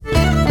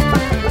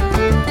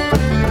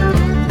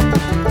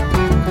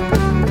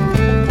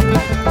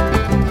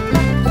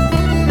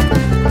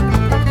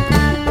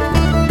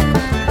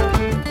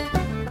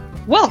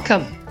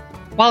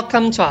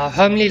welcome to our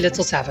homely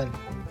little tavern.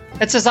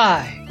 It is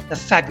I, the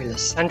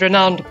fabulous and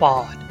renowned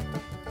bard.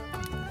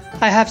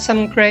 I have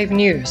some grave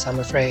news, I'm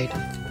afraid.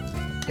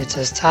 It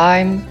is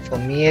time for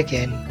me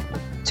again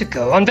to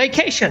go on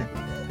vacation.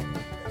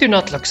 Do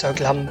not look so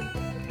glum.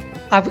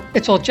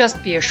 It will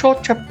just be a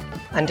short trip,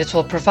 and it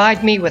will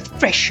provide me with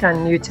fresh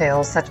and new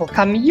tales that will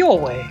come your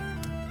way.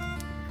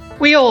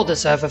 We all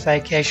deserve a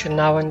vacation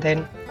now and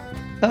then.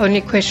 The only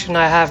question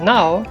I have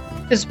now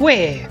is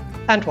where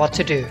and what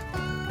to do.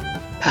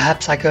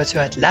 Perhaps I go to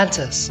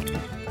Atlantis.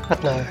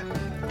 But no,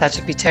 that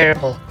would be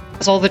terrible,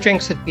 as all the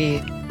drinks would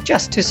be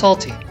just too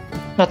salty,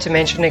 not to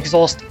mention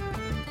exhausting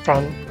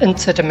from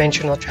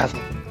interdimensional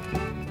travel.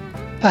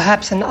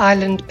 Perhaps an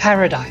island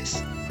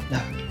paradise. No,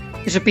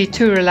 it would be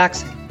too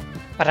relaxing,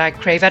 but I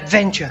crave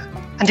adventure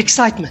and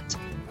excitement,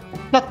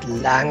 not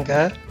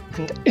languor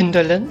and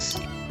indolence.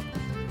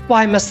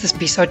 Why must this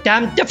be so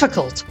damn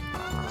difficult?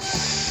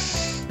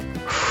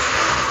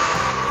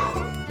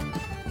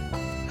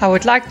 I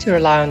would like to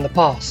rely on the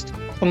past,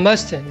 for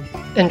most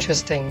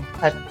interesting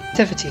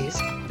activities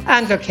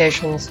and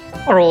locations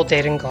are all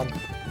dead and gone.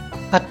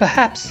 But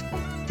perhaps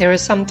there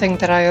is something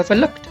that I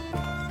overlooked.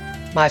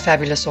 My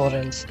fabulous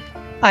audience,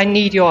 I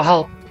need your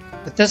help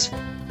with this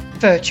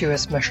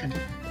virtuous mission.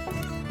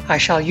 I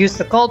shall use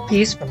the gold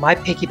piece from my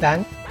piggy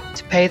bank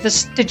to pay the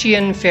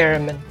Stygian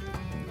ferryman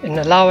in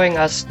allowing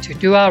us to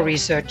do our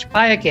research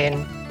by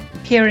again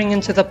peering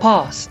into the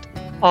past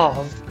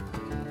of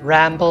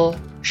Ramble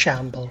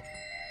Shamble.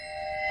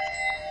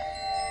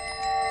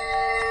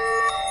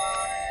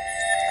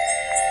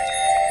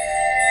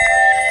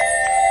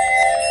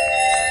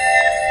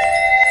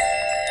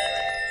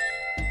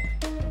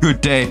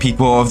 Good day,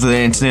 people of the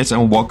internet,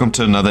 and welcome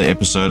to another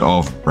episode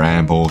of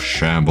Ramble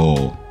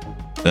Shamble,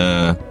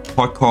 the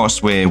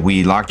podcast where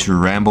we like to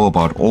ramble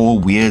about all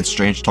weird,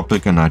 strange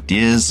topics and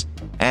ideas,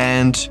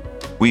 and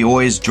we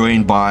always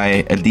joined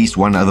by at least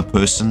one other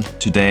person.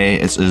 Today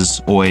it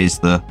is always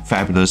the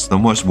fabulous, the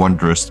most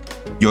wondrous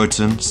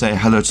Jotun. Say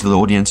hello to the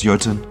audience,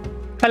 Jotun.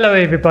 Hello,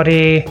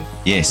 everybody.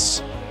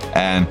 Yes,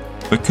 and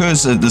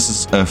because this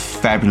is a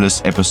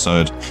fabulous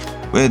episode,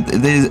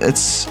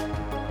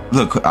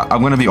 look,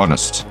 I'm going to be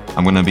honest.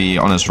 I'm going to be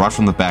honest right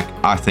from the back.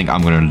 I think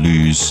I'm going to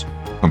lose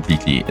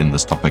completely in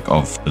this topic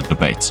of the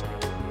debate.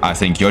 I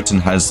think Jotun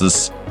has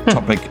this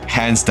topic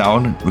hands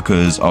down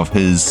because of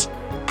his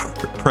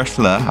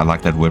plethora. I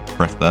like that word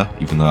plethora,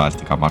 even though I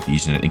think I might be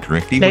using it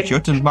incorrectly. But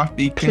Jotun might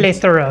be...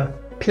 Plethora.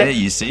 There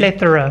you see.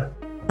 Plethora.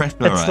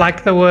 It's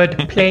like the word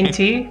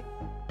plenty,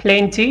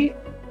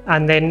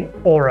 and then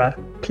aura.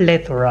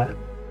 Plethora.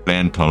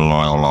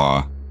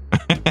 Plethora.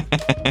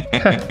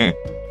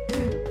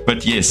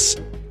 But yes,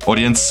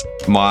 audience,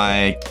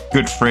 my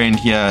good friend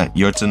here,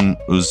 Jotun,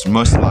 was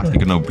most likely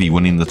going to be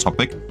winning the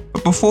topic.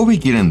 But before we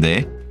get in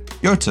there,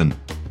 Jotun,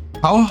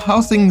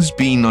 how things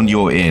been on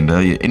your end?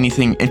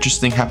 Anything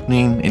interesting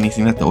happening?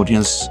 Anything that the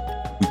audience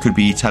we could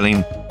be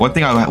telling? One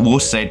thing I will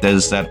say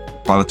is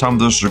that by the time of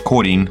this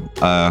recording,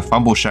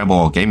 Fumble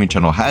Shamble Gaming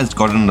Channel has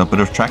gotten a bit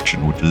of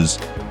traction, which is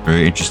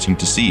very interesting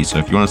to see. So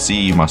if you want to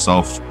see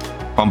myself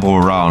fumble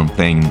around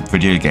playing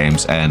video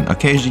games, and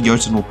occasionally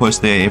Jotun will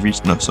post there every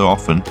so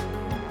often,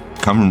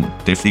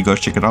 definitely go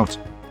check it out.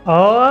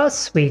 Oh,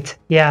 sweet.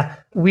 Yeah,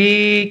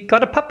 we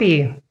got a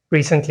puppy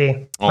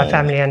recently, my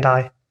family and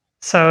I.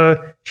 So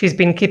she's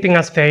been keeping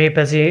us very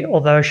busy,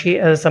 although she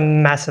is a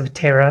massive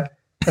terror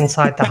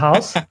inside the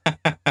house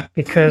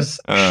because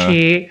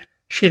she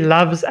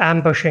loves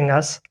ambushing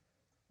us,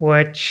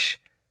 which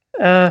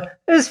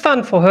is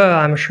fun for her,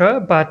 I'm sure,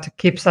 but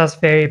keeps us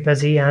very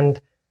busy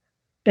and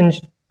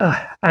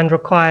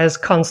requires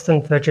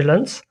constant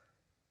vigilance.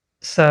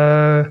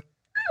 So,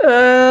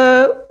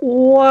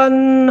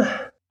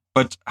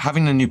 But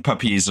having a new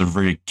puppy is a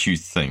very cute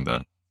thing,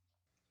 though.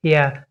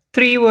 Yeah.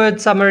 3-word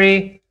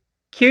summary.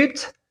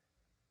 Cute,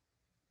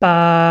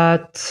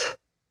 but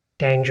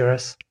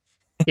dangerous.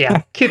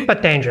 Yeah, cute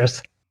but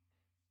dangerous.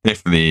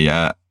 Definitely.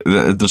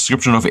 The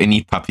description of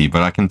any puppy,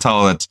 but I can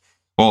tell that,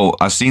 well,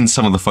 I've seen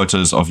some of the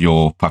photos of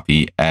your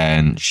puppy,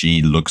 and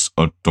she looks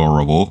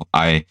adorable.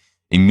 I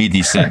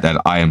immediately said that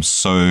I am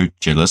so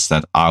jealous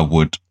that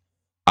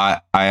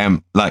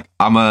I'm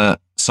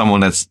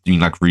someone that's doing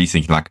like really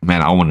thinking like,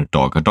 man, I want a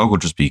dog. A dog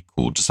would just be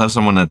cool. Just have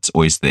someone that's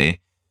always there.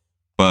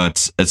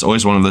 But it's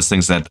always one of those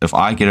things that if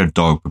I get a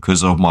dog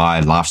because of my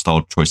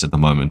lifestyle choice at the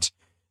moment,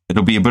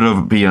 it'll be a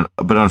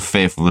bit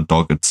unfair for the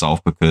dog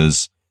itself,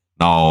 because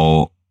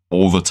now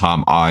all the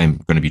time I'm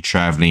going to be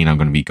traveling, I'm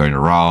going to be going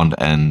around,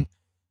 and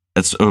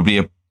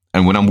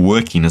and when I'm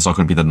working, it's not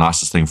going to be the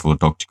nicest thing for a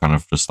dog to kind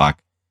of just like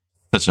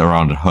sit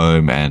around at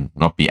home and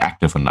not be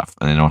active enough,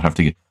 and then I'll have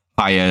to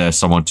hire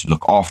someone to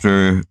look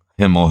after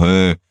him or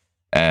her,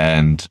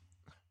 and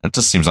it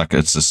just seems like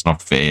it's just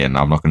not fair, and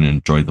I'm not going to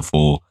enjoy the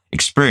full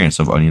experience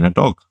of owning a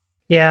dog.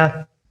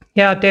 Yeah,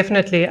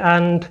 definitely,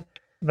 and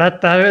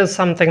that is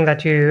something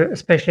that you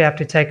especially have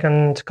to take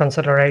into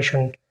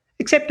consideration.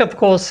 Except, of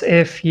course,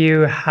 if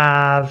you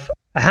have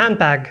a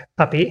handbag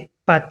puppy.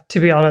 But to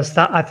be honest,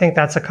 I think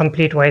that's a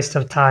complete waste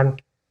of time.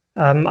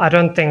 I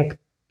don't think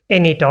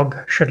any dog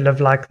should live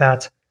like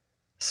that.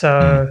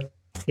 So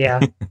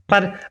yeah,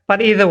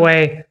 but either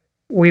way,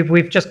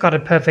 we've just got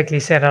it perfectly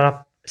set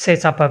up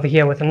over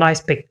here with a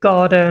nice big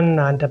garden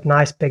and a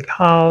nice big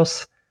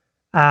house,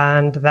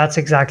 and that's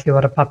exactly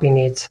what a puppy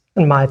needs,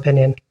 in my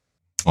opinion.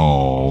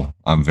 Oh,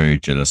 I'm very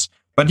jealous.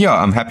 But yeah,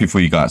 I'm happy for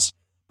you guys.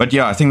 But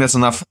yeah, I think that's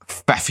enough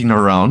faffing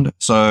around.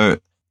 So,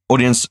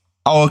 audience,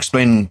 I'll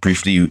explain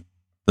briefly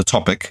the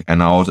topic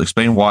and I'll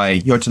explain why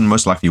Jotun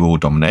most likely will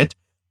dominate.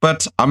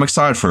 But I'm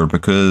excited for it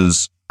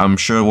because I'm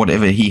sure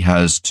whatever he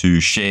has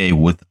to share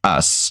with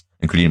us,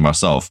 including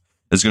myself,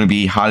 is going to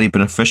be highly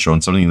beneficial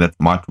and something that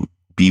might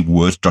be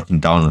worth jotting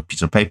down on a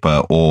piece of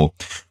paper or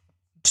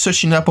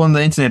searching up on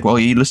the internet while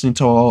you're listening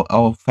to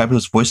our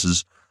fabulous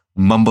voices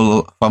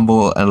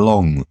fumble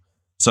along.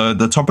 So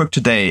the topic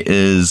today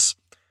is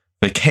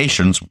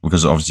vacations,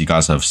 because obviously you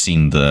guys have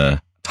seen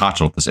the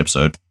title of this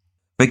episode.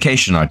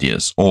 Vacation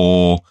ideas,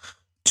 or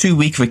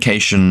 2-week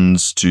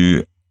vacations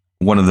to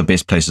one of the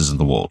best places in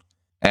the world.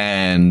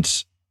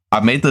 And I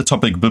made the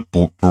topic a bit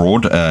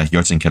broad.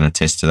 Jotun can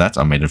attest to that.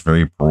 I made it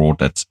very broad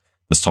that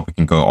this topic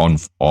can go on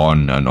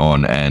and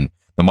on, and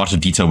the amount of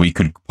detail we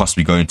could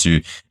possibly go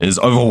into is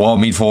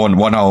overwhelming for a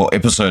 1 hour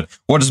episode.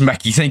 What is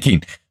Mackie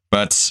thinking?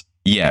 But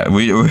yeah,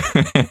 we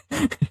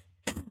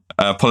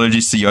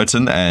apologies to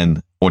Jotun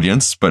and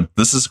audience, but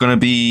this is going to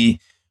be,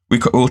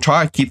 we'll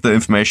try to keep the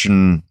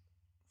information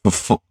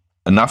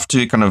enough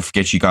to kind of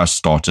get you guys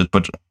started,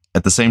 but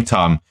at the same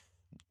time,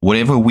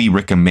 whatever we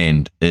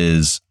recommend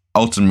is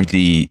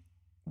ultimately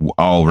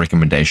our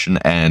recommendation,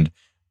 and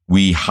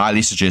we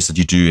highly suggest that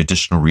you do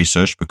additional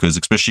research, because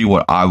especially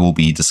what I will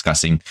be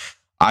discussing,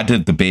 I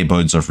did the bare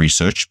bones of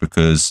research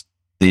because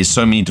there's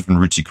so many different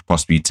routes you could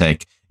possibly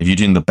take. If you're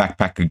doing the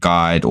backpacker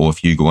guide, or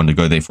if you want to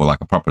go there for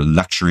like a proper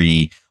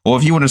luxury, or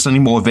if you want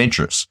something more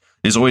adventurous,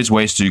 there's always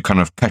ways to kind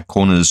of cut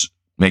corners,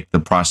 make the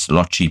price a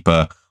lot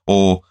cheaper,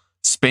 or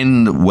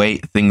spend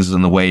things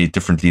in a way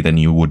differently than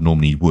you would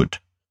normally would.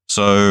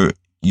 So,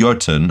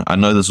 Jotun, I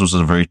know this was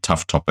a very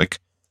tough topic,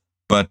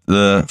 but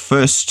the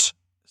first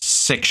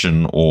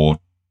section or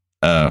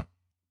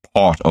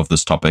part of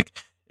this topic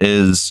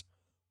is,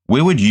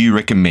 where would you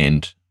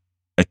recommend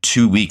a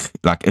 2-week,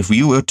 like if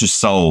you were to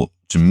sell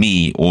to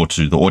me or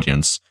to the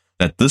audience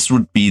that this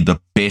would be the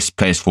best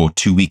place for a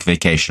 2-week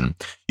vacation?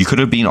 You could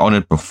have been on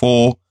it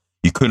before.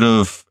 You could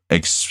have,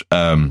 it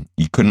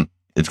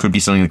could be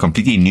something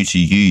completely new to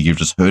you. You've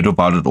just heard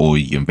about it or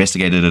you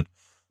investigated it.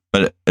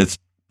 But it's,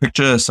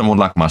 picture someone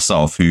like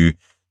myself who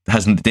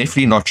has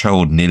definitely not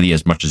traveled nearly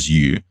as much as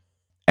you.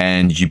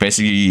 And you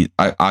basically,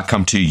 I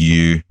come to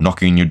you,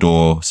 knocking on your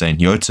door saying,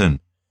 Jotun,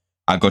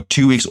 I got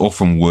 2 weeks off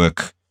from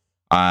work.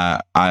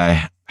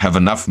 I have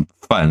enough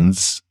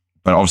funds,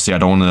 but obviously I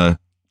don't want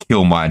to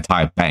kill my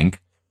entire bank.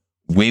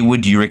 Where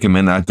would you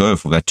recommend I go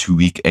for that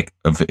 2-week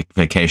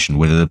vacation?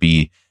 Whether it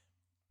be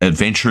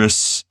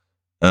adventurous,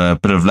 a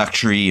bit of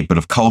luxury, a bit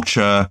of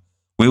culture.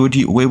 Where would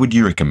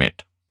you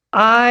recommend?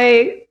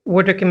 I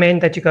would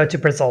recommend that you go to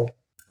Brazil.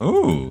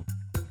 Oh.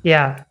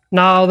 Yeah.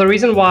 Now, the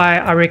reason why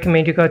I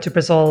recommend you go to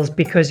Brazil is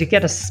because you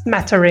get a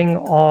smattering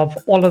of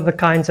all of the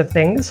kinds of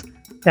things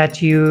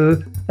that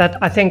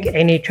I think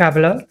any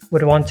traveler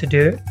would want to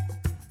do.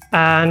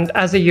 And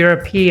as a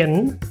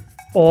European,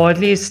 or at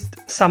least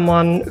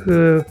someone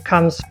who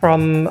comes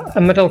from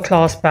a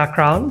middle-class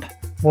background,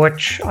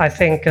 which I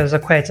think is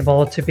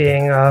equatable to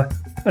being a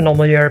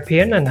normal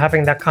European and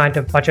having that kind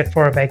of budget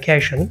for a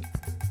vacation,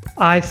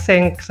 I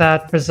think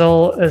that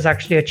Brazil is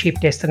actually a cheap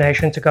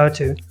destination to go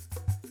to.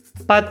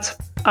 But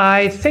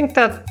I think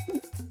that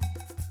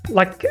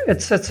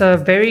it's a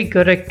very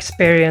good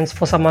experience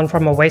for someone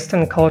from a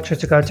Western culture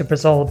to go to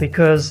Brazil,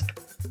 because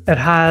it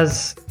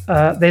has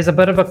there's a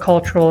bit of a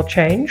cultural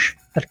change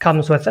that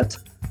comes with it,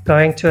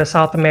 going to a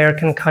South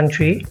American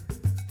country,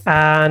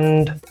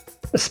 and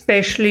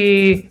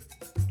especially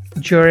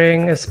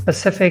during a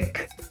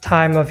specific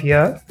time of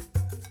year,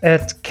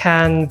 it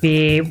can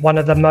be one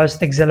of the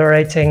most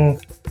exhilarating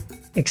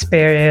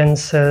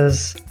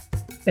experiences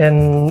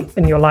in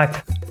your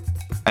life.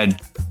 And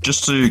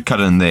just to cut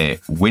in there,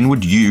 when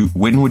would you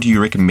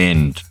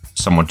recommend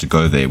someone to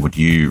go there? Would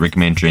you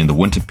recommend during the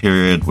winter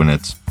period when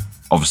it's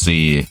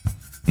obviously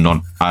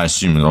not, I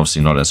assume it's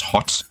obviously not as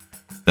hot?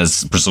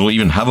 Does Brazil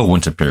even have a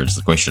winter period is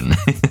the question.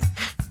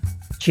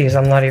 Jeez,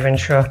 I'm not even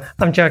sure.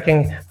 I'm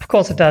joking. Of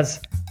course it does.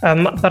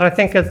 But I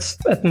think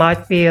it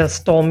might be a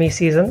stormy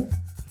season.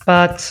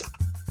 But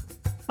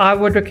I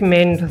would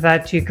recommend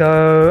that you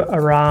go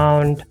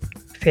around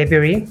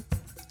February.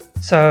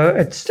 So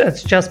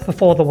it's just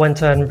before the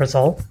winter in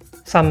Brazil.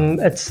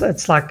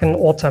 It's like in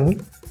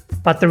autumn.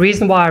 But the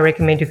reason why I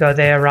recommend you go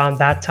there around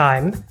that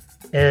time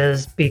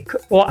is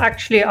because, well,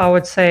 actually I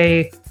would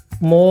say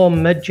more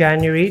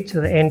mid-January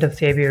to the end of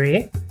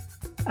February.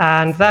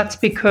 And that's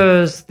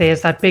because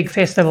there's that big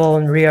festival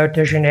in Rio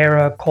de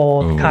Janeiro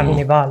called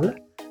Carnival,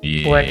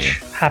 which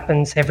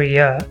happens every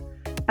year.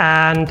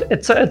 And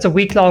it's a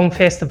week-long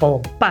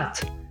festival,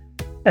 but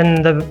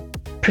in the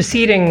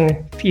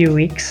preceding few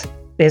weeks,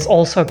 there's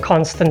also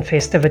constant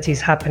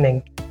festivities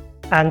happening.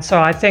 And so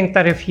I think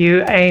that if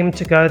you aim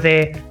to go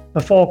there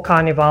before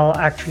Carnival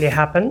actually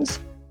happens.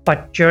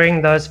 But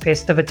during those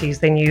festivities,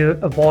 then you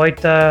avoid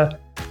the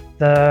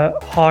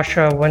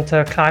harsher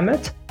winter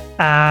climate.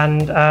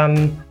 And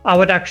I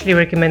would actually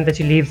recommend that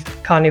you leave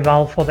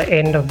Carnival for the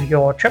end of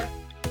your trip,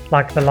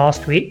 like the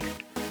last week.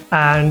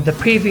 And the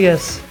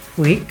previous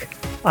week,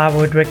 I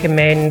would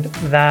recommend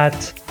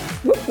that,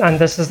 and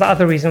this is the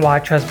other reason why I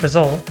chose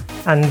Brazil,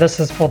 and this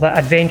is for the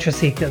adventure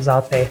seekers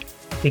out there,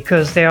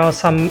 because there are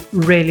some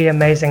really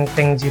amazing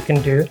things you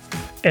can do,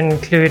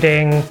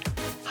 including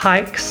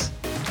hikes,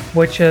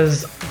 which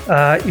is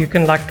you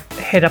can like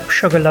head up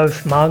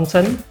Sugarloaf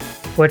Mountain,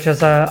 which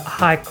is a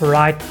hike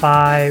right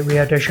by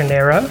Rio de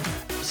Janeiro.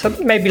 So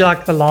maybe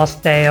like the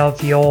last day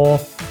of your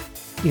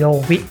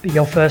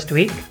first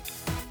week.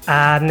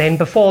 And then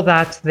before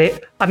that,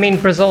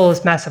 Brazil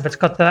is massive. It's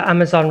got the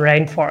Amazon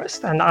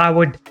rainforest, and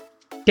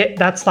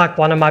that's like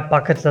one of my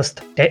bucket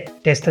list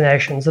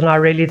destinations, and I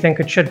really think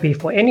it should be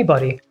for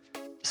anybody.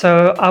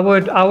 So I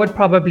would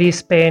probably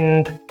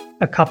spend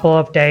a couple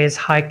of days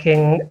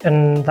hiking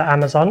in the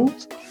Amazon.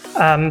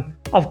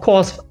 Of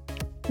course,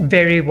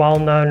 very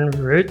well-known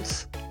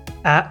routes,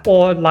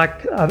 or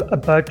like a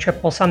boat trip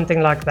or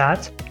something like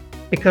that,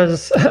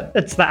 because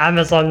it's the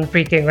Amazon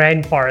freaking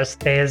rainforest.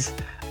 There's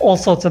all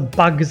sorts of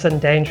bugs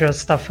and dangerous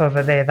stuff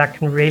over there that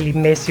can really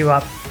mess you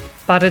up.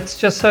 But it's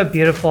just so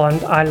beautiful,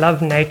 and I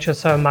love nature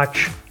so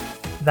much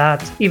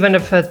that even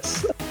if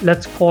it's,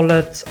 let's call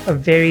it a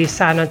very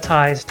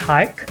sanitized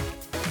hike,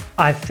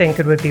 I think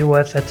it would be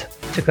worth it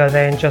to go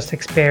there and just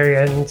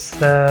experience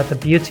the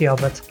beauty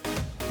of it.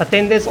 But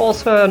then there's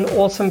also an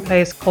awesome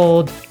place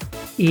called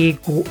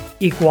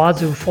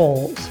Iguazu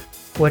Falls,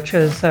 which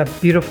is a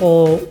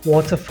beautiful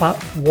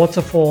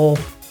waterfall,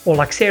 or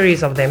like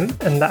series of them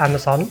in the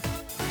Amazon,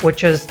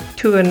 which is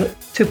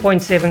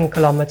 2.7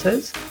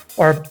 kilometers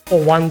or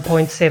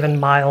 1.7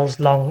 miles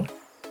long.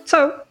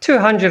 So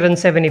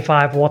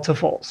 275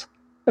 waterfalls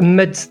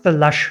amidst the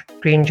lush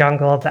green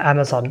jungle of the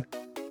Amazon.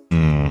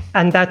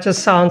 And that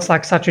just sounds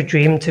like such a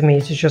dream to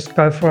me, to just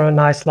go for a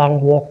nice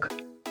long walk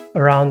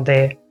around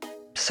there.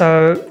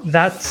 So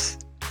that's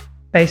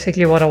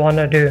basically what I want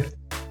to do,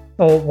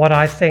 or what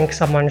I think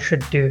someone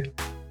should do.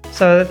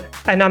 So,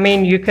 and I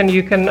mean, you can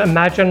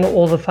imagine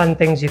all the fun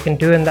things you can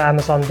do in the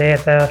Amazon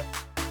there.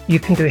 You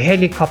can do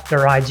helicopter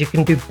rides, you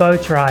can do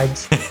boat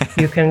rides,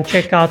 you can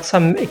check out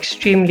some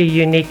extremely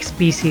unique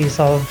species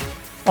of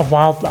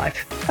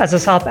wildlife. As a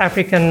South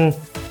African,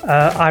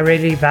 I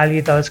really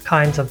value those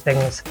kinds of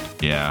things.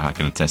 Yeah, I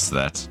can attest to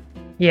that.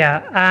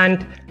 Yeah,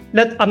 and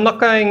I'm not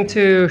going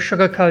to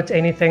sugarcoat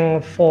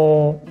anything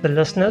for the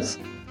listeners.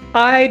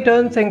 I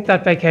don't think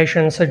that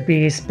vacations should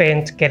be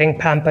spent getting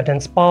pampered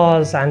in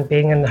spas and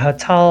being in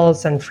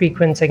hotels and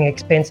frequenting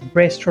expensive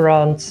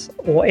restaurants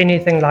or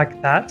anything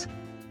like that,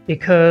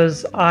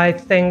 because I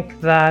think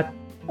that,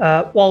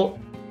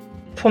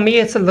 for me,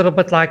 it's a little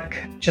bit like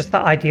just the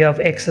idea of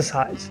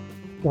exercise,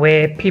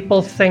 where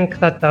people think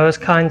that those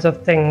kinds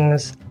of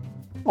things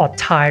are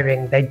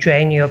tiring, they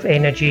drain you of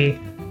energy,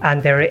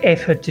 and they're an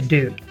effort to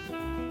do.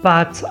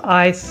 But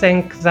I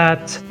think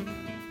that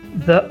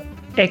the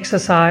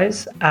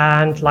exercise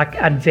and like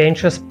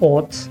adventure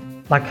sports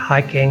like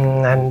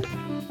hiking and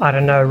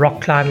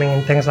rock climbing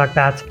and things like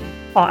that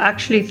are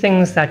actually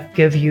things that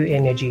give you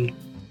energy.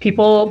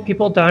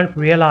 People don't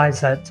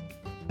realize it,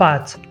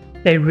 but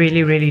they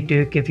really, really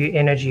do give you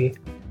energy.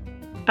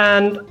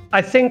 And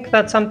I think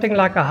that something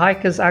like a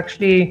hike is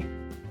actually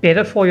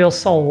better for your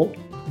soul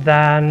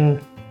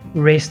than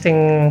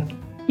resting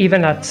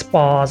even at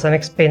spas and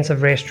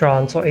expensive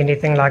restaurants or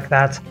anything like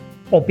that,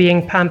 or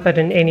being pampered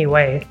in any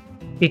way.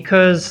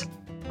 Because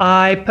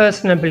I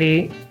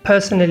personally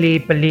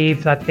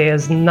believe that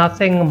there's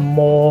nothing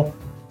more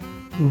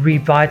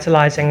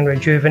revitalizing and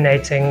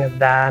rejuvenating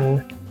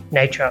than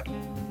nature.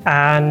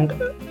 And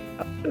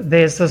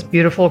there's this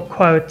beautiful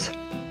quote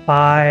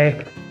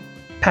by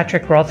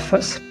Patrick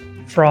Rothfuss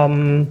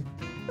from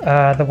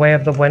The Way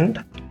of the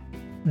Wind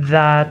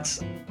that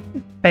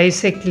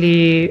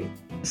basically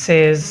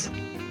says,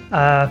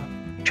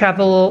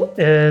 travel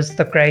is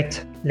the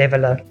great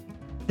leveler,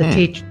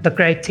 the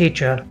great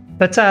teacher,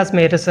 bitter as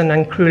medicine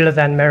and crueler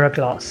than mirror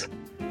glass.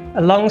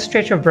 A long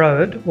stretch of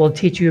road will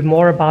teach you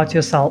more about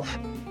yourself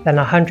than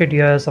 100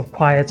 years of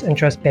quiet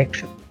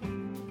introspection.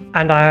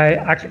 And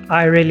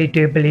I really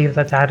do believe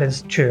that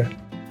is true.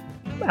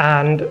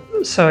 And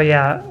so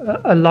yeah,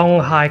 a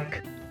long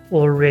hike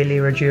will really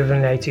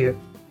rejuvenate you.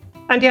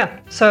 And yeah,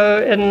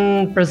 so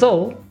in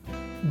Brazil,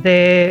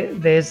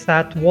 there's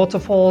that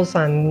waterfalls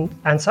and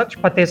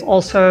such, but there's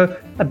also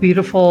a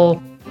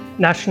beautiful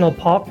national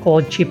park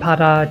called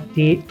Chapada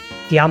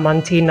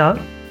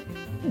Diamantina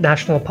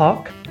National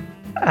Park,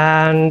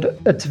 and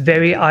it's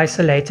very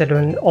isolated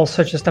and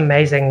also just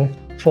amazing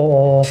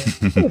for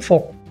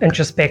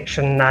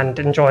introspection and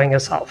enjoying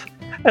yourself.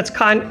 It's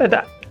kind of,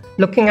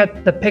 looking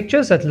at the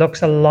pictures, it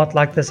looks a lot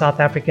like the South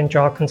African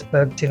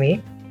Drakensberg to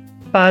me.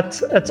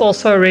 But it's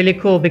also really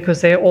cool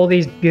because there are all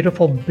these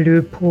beautiful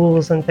blue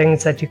pools and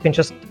things that you can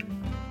just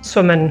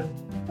swim in,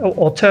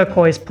 or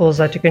turquoise pools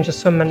that you can just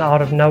swim in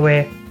out of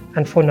nowhere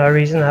and for no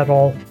reason at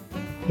all.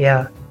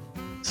 Yeah.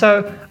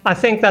 So I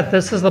think that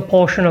this is the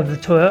portion of the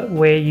tour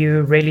where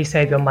you really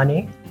save your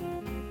money.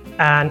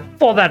 And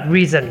for that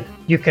reason,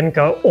 you can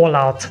go all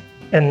out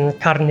in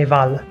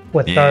Carnival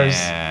with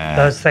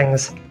those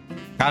things.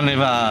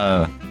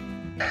 Carnival.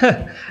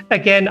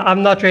 Again,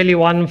 I'm not really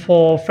one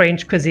for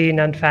French cuisine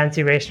and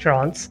fancy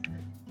restaurants,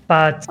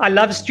 but I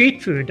love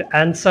street food.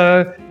 And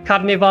so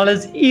Carnival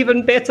is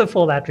even better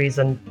for that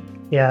reason.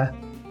 Yeah.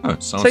 Oh,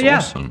 sounds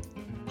awesome.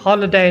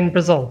 Holiday in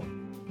Brazil.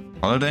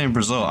 Holiday in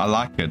Brazil. I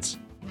like it.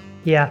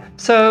 Yeah.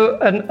 So,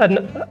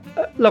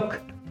 look,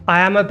 I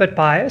am a bit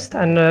biased,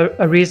 and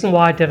a reason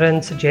why I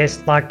didn't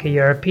suggest like a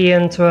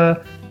European tour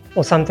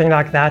or something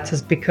like that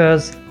is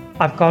because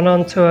I've gone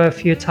on tour a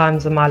few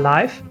times in my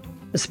life,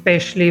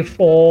 especially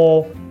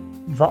for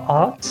the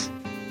arts.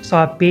 So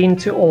I've been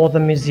to all the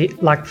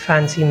like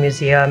fancy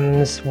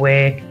museums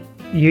where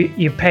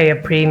you pay a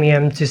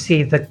premium to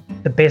see the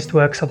best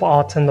works of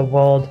art in the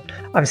world.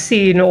 I've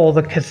seen all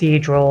the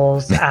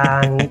cathedrals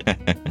and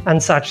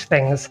and such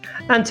things.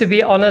 And to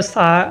be honest,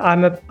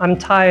 I'm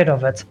tired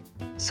of it.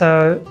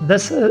 So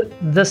this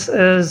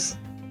is,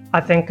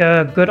 I think,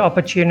 a good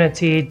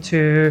opportunity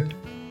to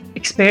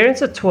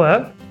experience a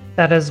tour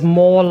that is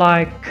more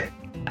like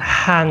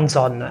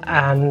hands-on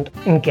and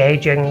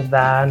engaging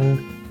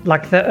than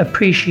like the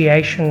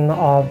appreciation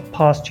of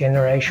past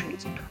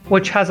generations,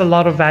 which has a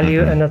lot of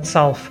value in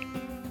itself.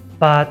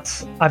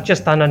 But I've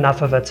just done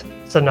enough of it.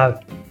 So no,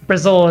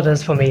 Brazil it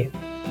is for me.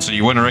 So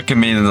you want to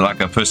recommend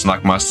like a person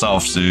like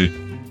myself to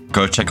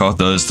go check out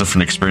those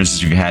different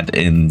experiences you had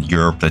in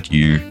Europe that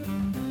you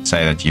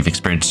say that you've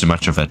experienced too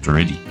much of it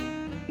already?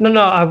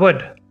 No, I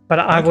would, but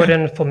I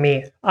wouldn't for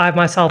me. I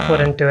myself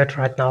wouldn't do it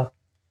right now.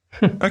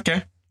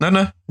 Okay.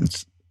 No.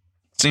 It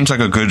seems like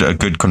a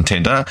good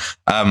contender.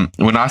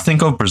 When I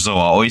think of Brazil,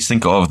 I always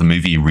think of the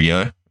movie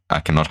Rio. I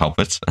cannot help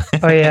it.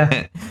 Oh,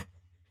 yeah.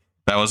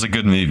 That was a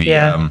good movie.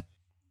 Yeah.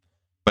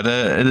 But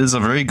it is a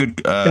very good...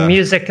 the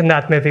music in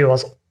that movie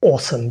was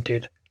awesome,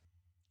 dude.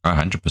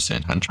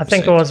 100%. I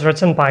think it was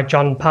written by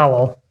John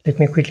Powell. Let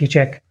me quickly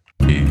check.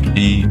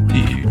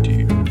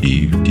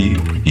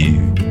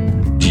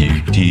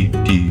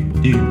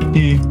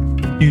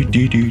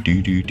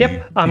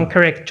 Yep, I'm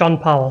correct. John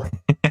Powell.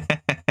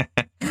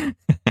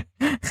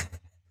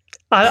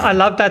 I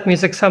love that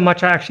music so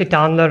much. I actually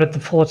downloaded the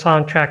full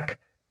soundtrack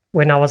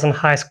when I was in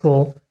high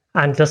school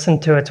and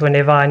listened to it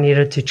whenever I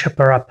needed to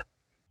chipper up.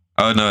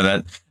 Oh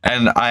no,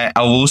 and I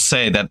will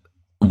say that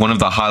one of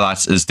the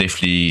highlights is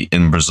definitely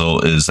in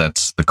Brazil is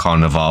that the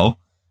Carnival,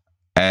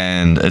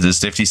 and it is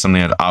definitely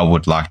something that I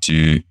would like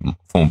to,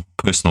 for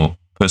personal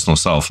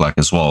self, like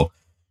as well,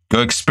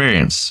 go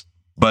experience.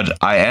 But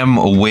I am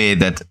aware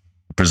that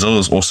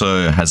Brazil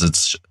also has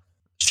its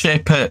fair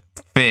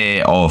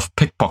of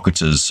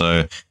pickpocketers,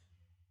 so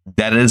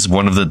that is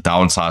one of the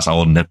downsides I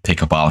will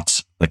nitpick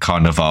about the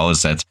Carnival,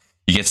 is that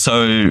you get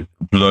so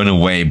blown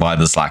away by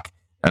this like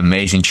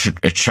amazing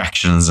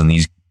attractions and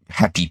these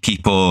happy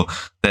people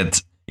that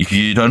if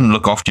you don't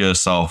look after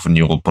yourself and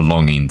your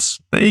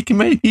belongings, they can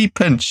maybe be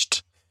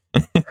pinched.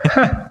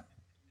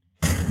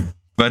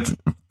 but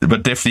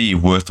definitely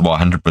worthwhile,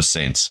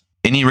 100%.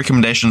 Any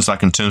recommendations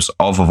like in terms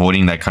of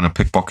avoiding that kind of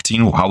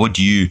pickpocketing? How would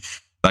you,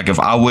 like if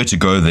I were to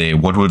go there,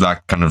 what would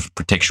like kind of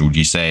protect you? Would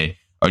you say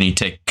only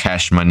take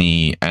cash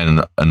money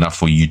and enough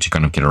for you to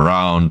kind of get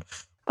around?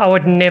 I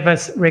would never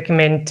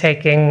recommend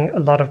taking a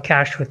lot of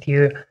cash with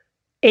you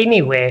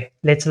anywhere,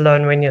 let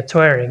alone when you're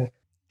touring.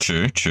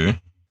 True.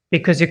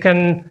 Because you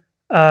can,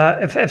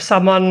 if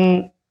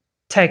someone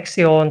takes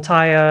your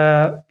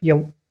entire,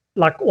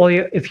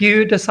 if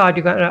you decide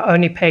you're going to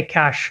only pay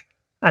cash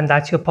and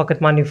that's your pocket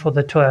money for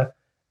the tour,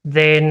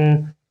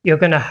 then you're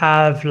going to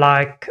have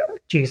like,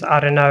 I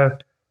don't know,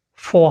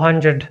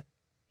 400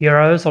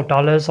 euros or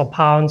dollars or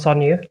pounds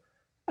on you.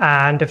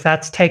 And if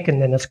that's taken,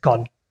 then it's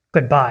gone.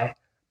 Goodbye.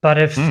 But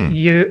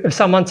if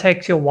someone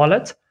takes your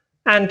wallet,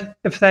 and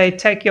if they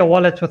take your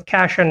wallet with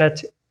cash in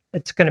it,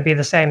 it's going to be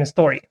the same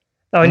story.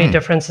 The only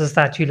difference is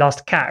that you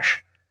lost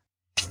cash.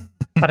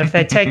 But if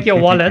they take your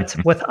wallet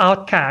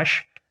without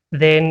cash,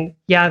 then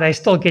yeah, they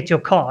still get your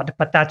card,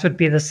 but that would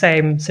be the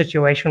same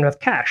situation with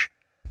cash.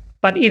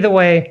 But either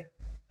way,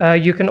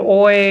 you can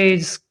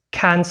always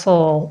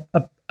cancel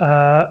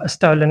a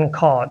stolen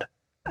card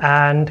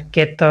and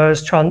get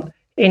those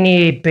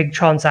any big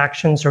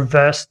transactions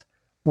reversed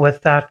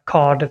with that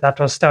card that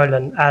was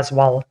stolen as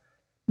well.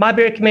 My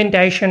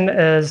recommendation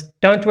is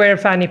don't wear a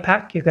fanny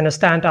pack. You're going to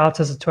stand out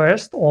as a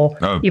tourist, or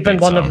even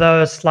one of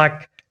those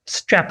like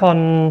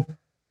strap-on,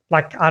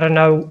 like, I don't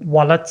know,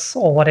 wallets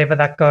or whatever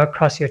that go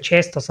across your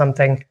chest or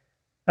something,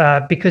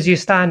 because you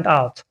stand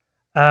out.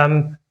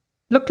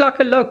 Look like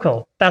a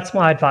local. That's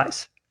my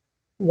advice.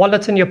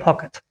 Wallet in your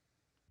pocket.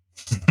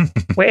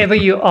 Wherever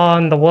you are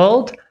in the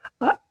world,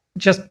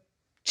 just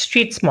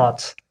street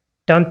smarts.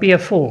 Don't be a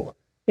fool.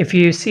 If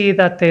you see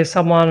that there's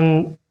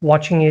someone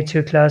watching you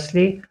too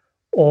closely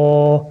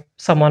or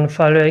someone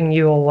following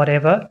you or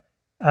whatever,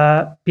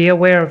 be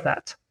aware of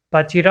that.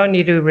 But you don't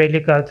need to really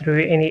go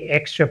through any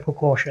extra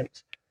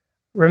precautions.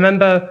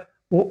 Remember,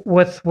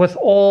 with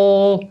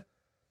all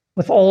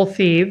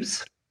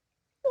thieves,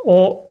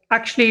 or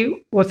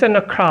actually within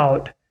a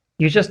crowd,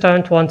 you just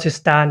don't want to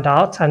stand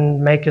out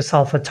and make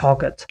yourself a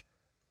target.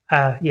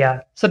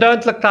 Yeah, so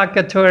don't look like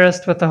a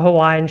tourist with a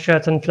Hawaiian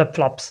shirt and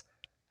flip-flops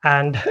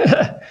and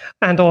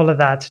and all of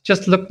that.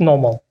 Just look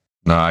normal.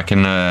 No, I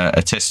can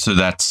attest to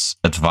that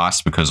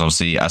advice because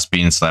obviously us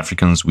being South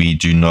Africans, we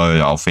do know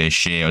our fair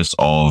shares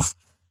of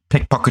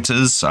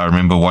pickpocketers. I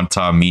remember one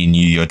time me and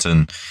you,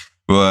 Jotun,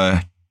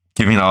 were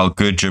giving our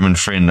good German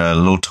friend a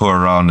little tour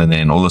around, and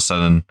then all of a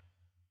sudden,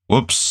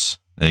 whoops,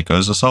 there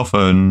goes a cell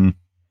phone.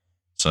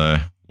 So,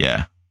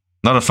 yeah,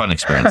 not a fun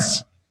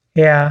experience.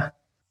 Yeah.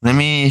 Let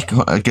me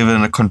give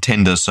it a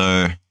contender.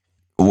 So,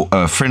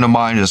 a friend of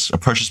mine just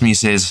approaches me and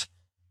says,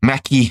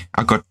 Mackie,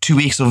 I got 2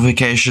 weeks of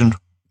vacation,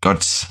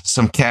 got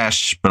some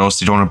cash, but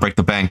also don't want to break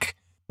the bank.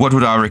 What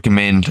would I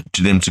recommend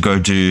to them to go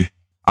do?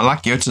 I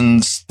like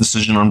Jotun's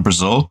decision on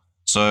Brazil.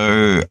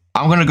 So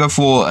I'm going to go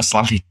for a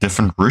slightly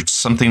different route,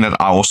 something that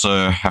I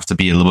also have to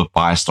be a little bit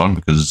biased on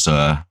because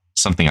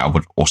something I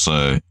would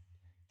also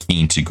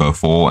keen to go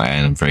for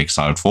and I'm very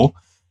excited for.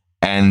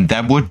 And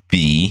that would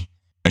be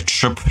a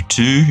trip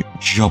to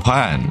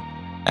Japan.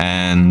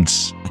 And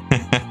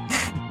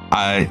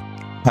I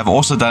have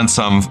also done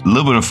some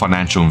little bit of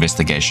financial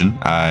investigation.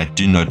 I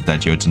do note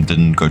that Jotun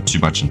didn't go too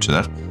much into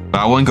that, but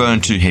I won't go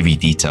into heavy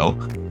detail.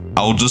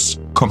 I'll just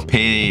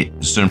compare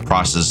certain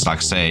prices,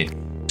 like say,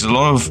 because a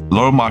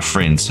lot of my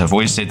friends have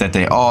always said that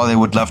they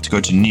would love to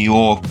go to New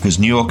York because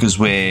New York is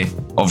where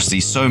obviously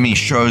so many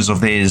shows of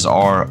theirs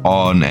are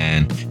on,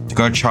 and to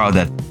go try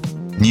that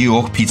New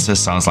York pizza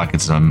sounds like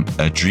it's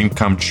a dream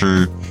come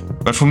true.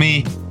 But for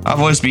me, I've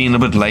always been a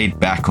bit laid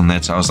back on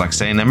that. I was like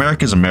saying,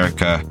 America's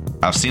America.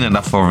 I've seen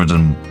enough of it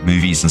in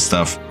movies and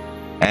stuff,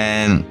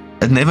 and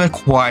it never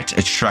quite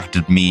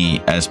attracted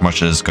me as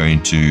much as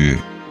going to,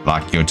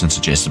 like Jotun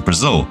suggested,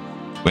 Brazil,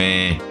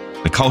 where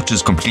the culture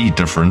is completely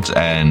different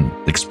and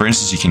the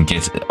experiences you can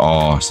get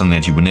are something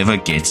that you would never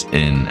get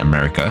in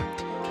America.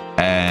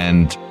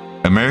 And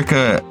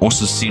America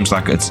also seems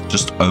like it's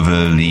just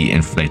overly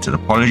inflated.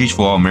 Apologies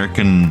for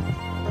American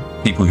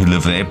people who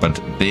live there,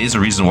 but there is a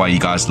reason why you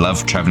guys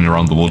love traveling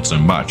around the world so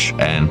much,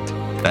 and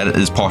that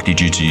is partly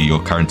due to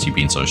your currency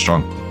being so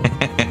strong.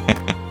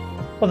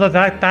 Although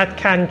that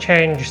can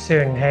change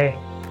soon, hey?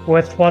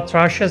 With what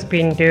Russia's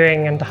been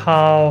doing and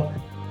how,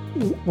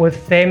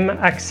 with them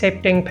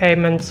accepting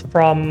payments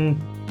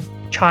from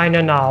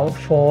China now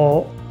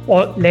or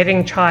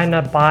letting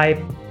China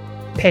buy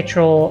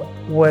petrol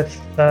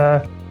with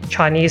the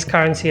Chinese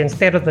currency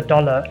instead of the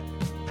dollar,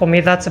 for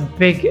me that's a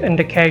big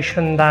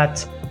indication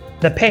that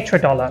the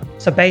petrodollar,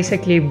 so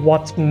basically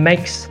what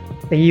makes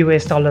the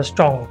US dollar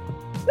strong,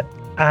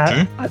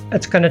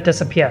 it's going to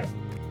disappear.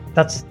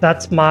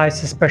 That's my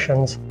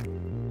suspicions.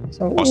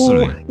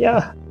 So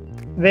yeah,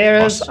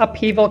 there is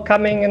upheaval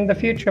coming in the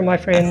future, my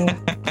friend.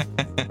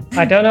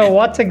 I don't know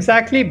what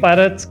exactly, but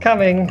it's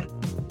coming.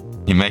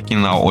 You're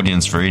making our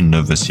audience very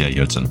nervous here,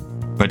 Jotun.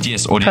 But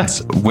yes,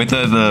 audience,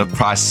 whether the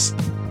price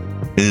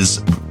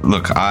is...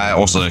 Look, I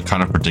also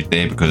kind of predict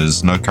there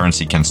because no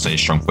currency can stay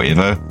strong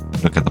forever.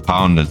 Look at the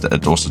pound,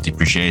 it also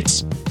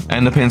depreciates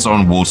and depends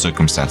on world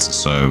circumstances.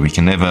 So we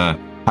can never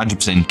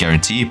 100%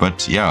 guarantee,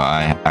 but yeah,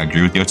 I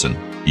agree with Jotun.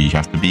 You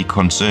have to be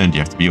concerned, you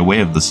have to be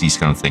aware of these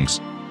kind of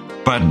things.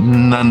 But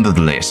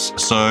nonetheless,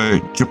 so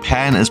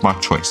Japan is my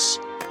choice.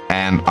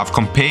 And I've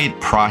compared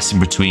pricing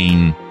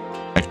between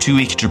a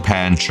 2-week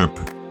Japan trip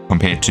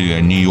compared to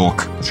a New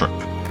York trip.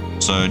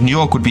 So New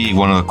York would be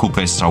one of the cool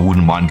places I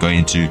wouldn't mind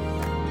going to.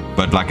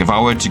 But like if I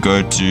were to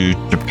go to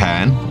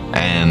Japan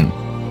and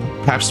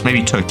perhaps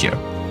maybe Tokyo,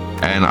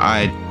 and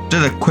I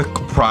did a quick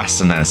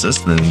price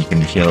analysis, and then you can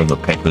hear all the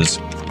papers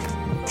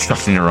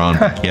shuffling around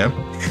here.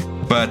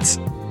 But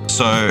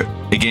so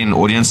again,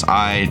 audience,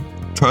 I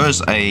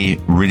chose a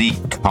really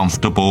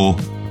comfortable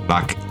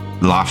like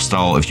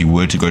lifestyle if you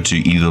were to go to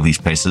either of these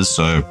places.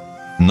 So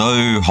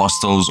no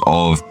hostels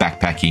of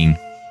backpacking.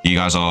 You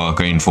guys are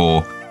going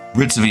for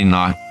relatively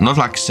not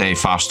like say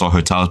 5-star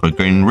hotels, but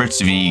going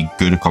relatively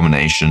good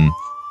accommodation.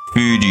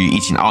 Food, you're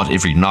eating out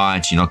every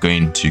night. You're not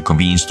going to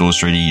convenience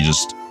stores really. You're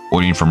just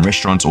ordering from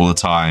restaurants all the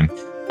time,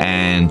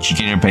 and you're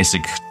getting a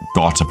basic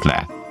data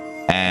plan.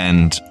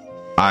 And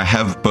I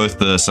have both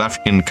the South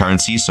African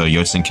currency, so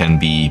Jotun can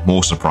be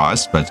more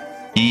surprised, but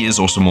he is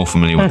also more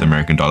familiar with the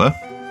American dollar.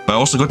 But I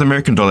also got the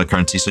American dollar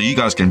currency, so you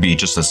guys can be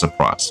just as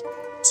surprised.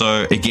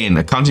 So again,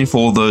 accounting for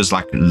all those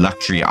like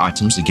luxury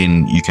items,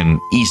 again, you can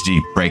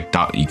easily break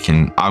down.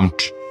 I'm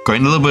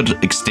going a little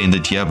bit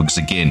extended here because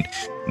again,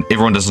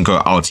 everyone doesn't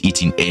go out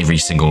eating every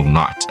single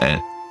night,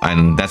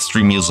 and that's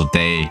 3 meals a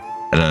day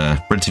at a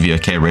relatively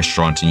okay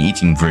restaurant, and you're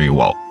eating very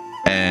well.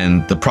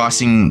 And the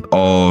pricing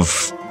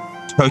of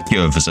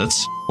Tokyo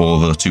visits for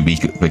the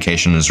 2-week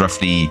vacation is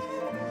roughly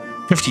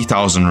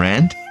 50,000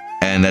 Rand,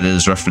 and that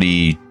is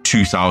roughly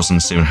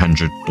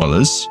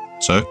 $2,700.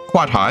 So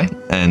quite high,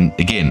 and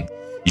again,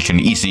 you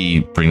can easily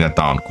bring that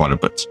down quite a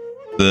bit.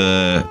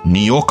 The New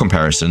York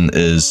comparison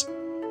is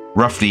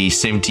roughly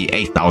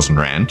 78,000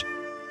 Rand,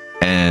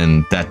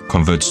 and that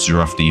converts to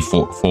roughly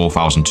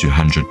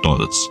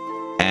 $4,200.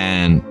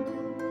 And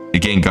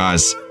again,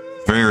 guys,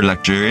 very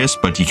luxurious,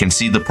 but you can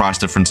see the price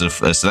difference.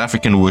 If a South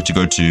African were to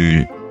go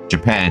to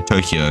Japan,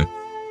 Tokyo,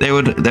 they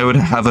would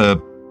have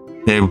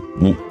their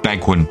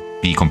bank wouldn't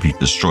be completely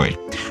destroyed.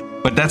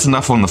 But that's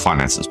enough on the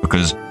finances,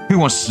 because who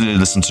wants to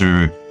listen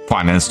to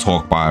finance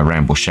talk by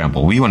Ramble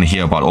Shamble? We want to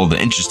hear about all the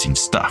interesting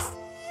stuff.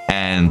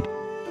 And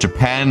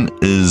Japan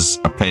is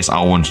a place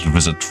I wanted to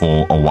visit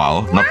for a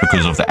while, not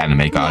because of the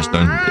anime, guys.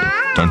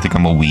 Don't think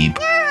I'm a weeb.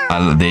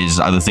 There's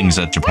other things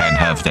that Japan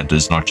have that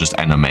is not just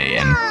anime,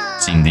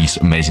 and seeing these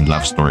amazing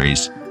love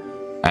stories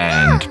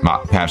and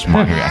perhaps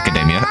My Hero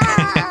Academia.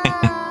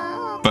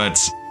 But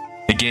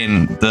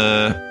again,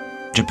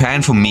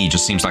 Japan for me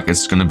just seems like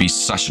it's going to be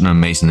such an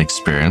amazing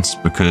experience,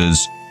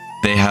 because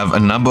they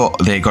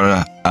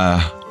got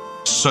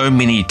so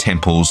many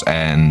temples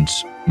and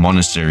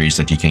monasteries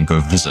that you can go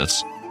visit,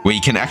 where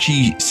you can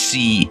actually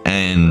see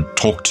and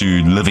talk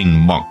to living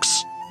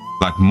monks.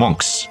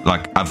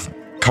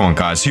 Come on,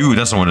 guys, who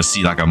doesn't want to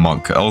see like a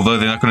monk? Although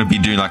they're not going to be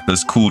doing like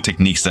those cool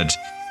techniques that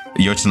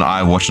Yote and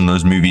I watch in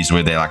those movies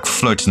where they like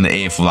float in the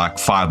air for like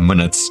 5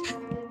 minutes,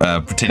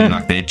 pretending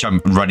like they're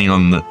running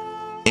on the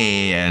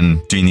air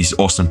and doing these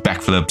awesome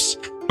backflips.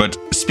 But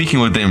speaking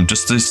with them,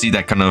 just to see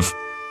that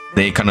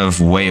their kind of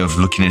way of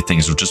looking at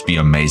things would just be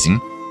amazing.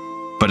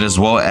 But as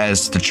well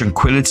as the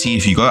tranquility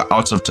if you go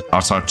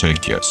outside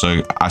Tokyo.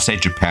 So I say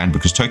Japan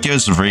because Tokyo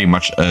is very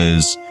much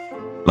as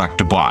like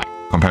Dubai,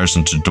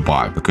 comparison to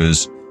Dubai,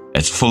 because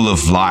it's full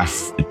of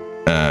life,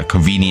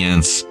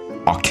 convenience,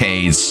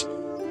 arcades,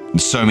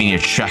 so many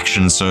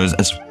attractions. So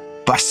it's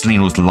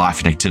bustling with life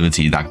and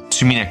activity. Like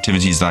too many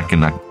activities that I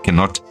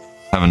cannot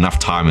have enough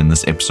time in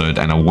this episode,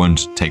 and I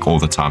won't take all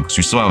the time because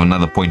we still have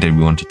another point that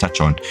we want to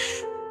touch on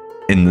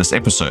in this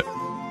episode.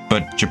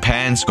 But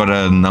Japan's got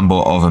a number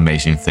of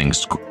amazing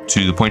things,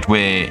 to the point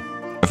where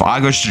if I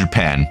go to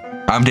Japan,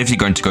 I'm definitely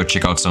going to go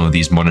check out some of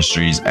these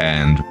monasteries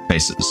and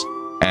places.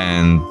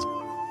 And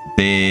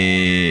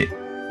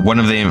one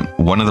of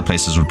the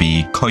places would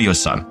be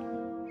Koyosan.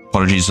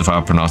 Apologies if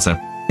I pronounce that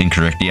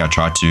incorrectly. I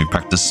tried to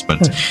practice,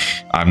 but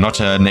I'm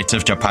not a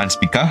native Japan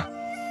speaker.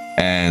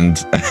 And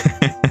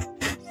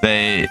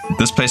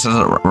this place has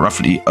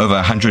roughly over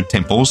 100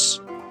 temples.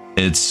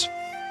 It's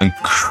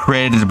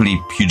incredibly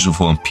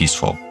beautiful and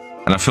peaceful.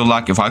 And I feel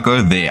like if I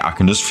go there, I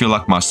can just feel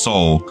like my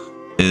soul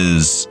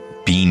is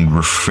being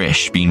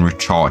refreshed, being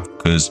recharged.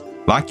 Because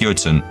like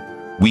Jotun,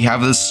 we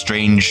have this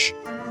strange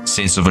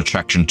sense of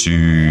attraction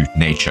to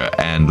nature.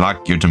 And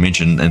like Jotun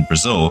mentioned in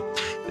Brazil,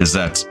 is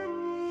that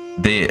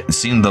they're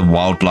seeing the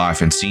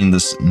wildlife and seeing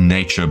this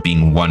nature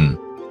being one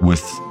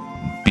with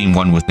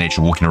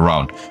nature, walking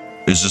around,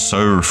 is just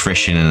so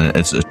refreshing, and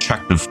it's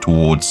attractive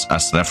towards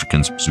us South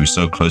Africans because we're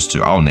so close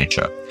to our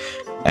nature.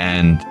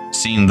 And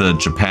seeing the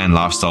Japan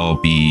lifestyle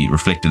be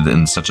reflected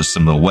in such a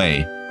similar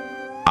way,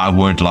 I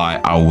won't lie,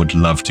 I would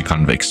love to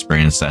kind of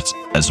experience that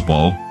as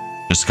well.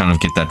 Just kind of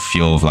get that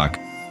feel of like,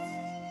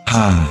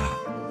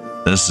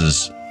 this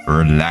is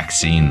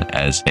relaxing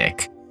as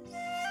heck.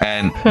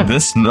 And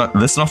let's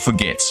not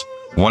forget,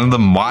 one of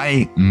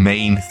my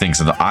main things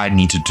that I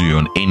need to do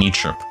on any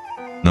trip,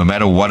 no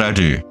matter what I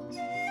do,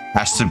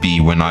 has to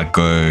be when I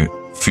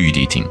go food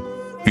eating,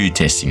 food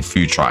testing,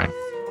 food trying.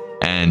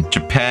 And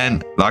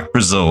Japan, like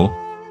Brazil,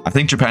 I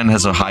think Japan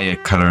has a higher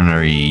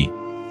culinary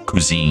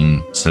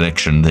cuisine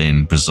selection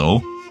than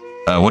Brazil.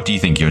 What do you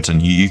think, Jotun?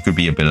 You could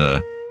be a bit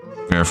of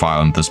verify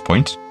on this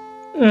point.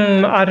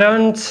 I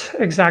don't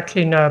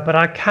exactly know, but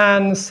I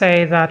can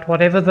say that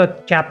whatever the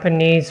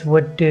Japanese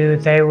would do,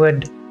 they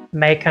would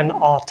make an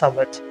art of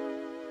it.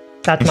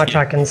 That much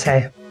I can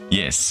say.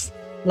 Yes.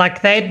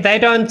 Like they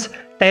don't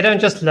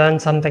just learn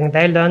something.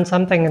 They learn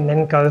something and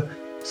then go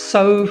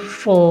so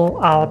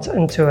full out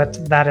into it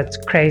that it's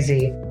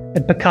crazy.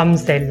 It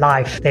becomes their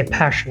life, their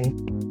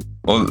passion.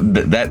 Well,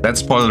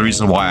 that's part of the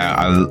reason why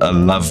I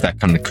love that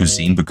kind of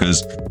cuisine,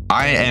 because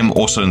I am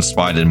also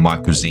inspired in my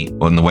cuisine,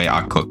 or in the way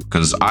I cook,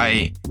 because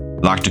I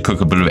like to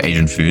cook a bit of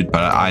Asian food,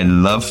 but I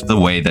love the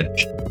way that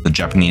the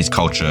Japanese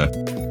culture,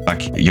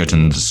 like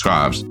Jotun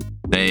describes,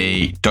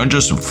 they don't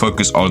just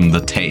focus on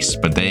the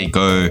taste, but they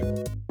go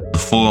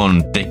full on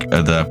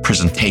the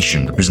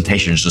presentation. The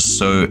presentation is just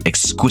so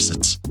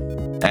exquisite.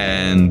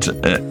 And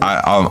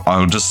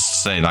I'll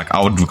just say, like,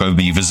 I would go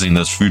be visiting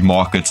those food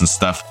markets and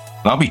stuff.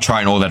 And I'll be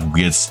trying all that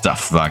weird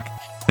stuff, like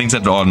things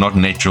that are not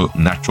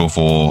natural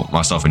for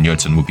myself and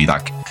Jotun would be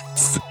like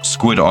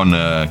squid on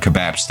a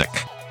kebab stick.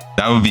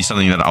 That would be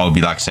something that I would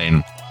be like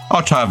saying,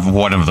 I'll try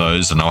one of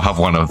those, and I'll have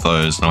one of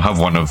those, and I'll have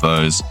one of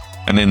those.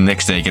 And then the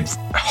next day get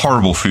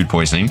horrible food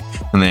poisoning,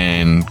 and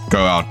then go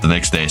out the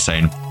next day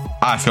saying,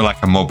 I feel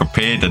like I'm more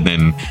prepared, and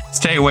then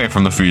stay away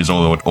from the foods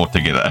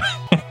altogether.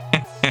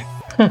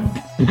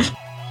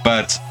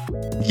 But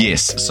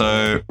yes,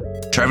 so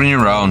traveling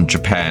around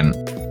Japan,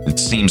 it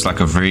seems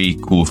like a very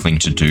cool thing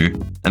to do.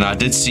 And I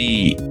did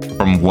see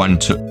from one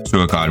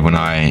tour guide when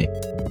I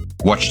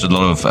watched a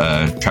lot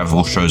of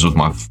travel shows with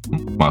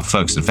my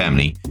folks and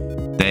family.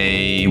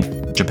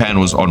 Japan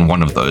was on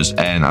one of those,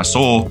 and I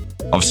saw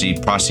obviously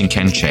pricing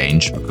can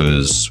change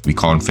because we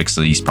can't fix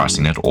these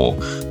pricing at all.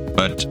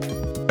 But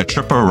a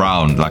trip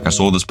around, like I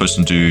saw this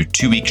person do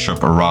 2-week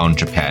trip around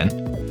Japan,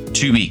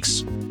 2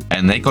 weeks,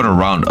 and they got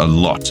around a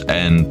lot.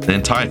 And the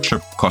entire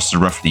trip costed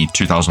roughly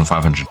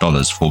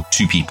 $2,500 for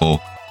 2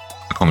 people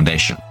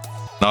accommodation.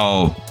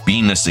 Now,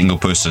 being a single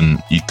person,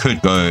 you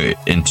could go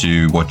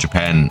into what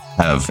Japan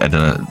have at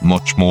a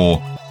much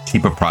more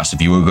cheaper price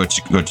if you were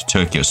to go to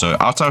Tokyo. So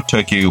outside of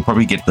Tokyo, you'll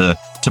probably get the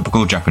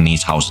typical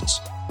Japanese houses.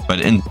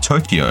 But in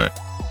Tokyo,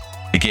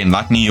 again,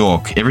 like New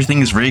York, everything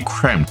is really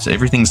cramped.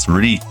 Everything's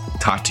really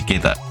tight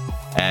together.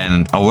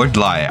 And I won't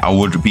lie, I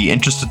would be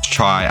interested to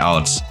try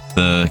out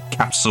the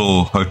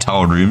capsule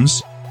hotel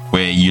rooms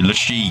where you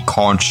literally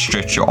can't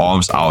stretch your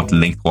arms out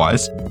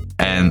lengthwise.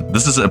 And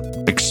this is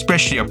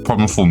especially a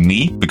problem for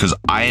me because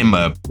I am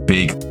a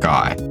big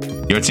guy.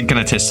 Yotin can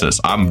attest to this.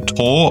 I'm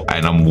tall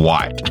and I'm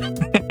wide.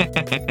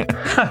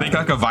 Think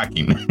like a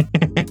Viking.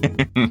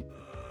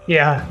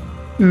 Yeah,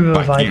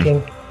 uber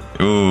Viking.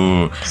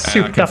 Ooh.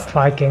 Souped up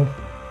Viking.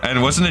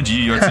 And wasn't it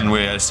you, Yotin,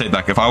 where I said,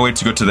 like, if I were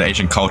to go to the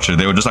Asian culture,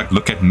 they would just, like,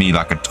 look at me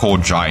like a tall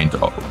giant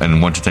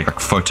and want to take, like,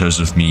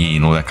 photos with me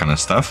and all that kind of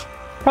stuff?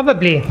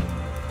 Probably.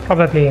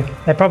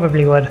 They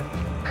probably would.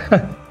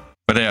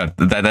 But yeah,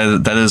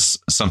 that is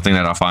something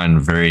that I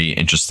find very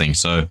interesting.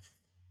 So,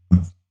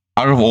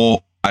 out of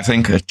all, I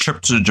think a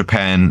trip to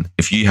Japan,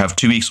 if you have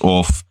 2 weeks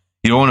off,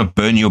 you don't want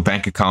to burn your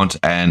bank account.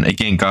 And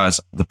again, guys,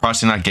 the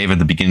pricing I gave at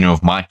the beginning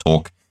of my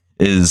talk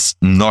is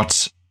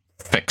not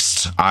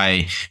fixed.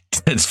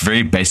 It's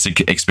very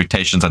basic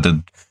expectations. I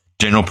did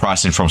general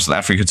pricing from South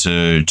Africa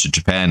to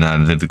Japan,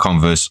 and I did the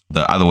converse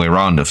the other way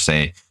around of,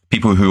 say,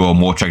 people who are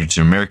more attracted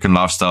to American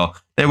lifestyle.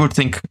 They would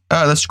think,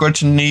 oh, let's go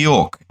to New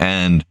York.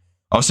 And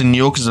obviously, New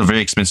York is a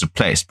very expensive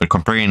place, but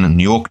comparing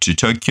New York to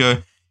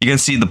Tokyo, you can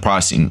see the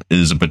pricing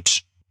is a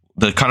bit,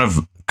 the kind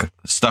of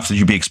stuff that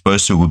you'd be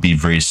exposed to would be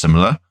very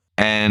similar.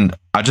 And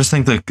I just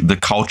think the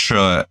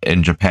culture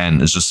in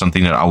Japan is just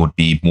something that I would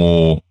be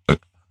more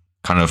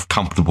kind of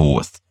comfortable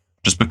with,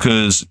 just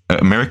because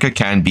America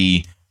can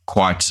be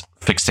quite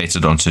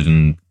fixated on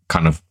certain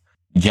kind of,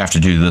 you have to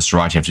do this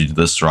right, you have to do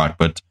this right.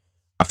 But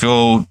I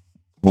feel,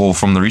 well,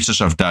 from the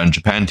research I've done,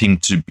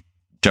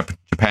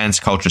 Japan's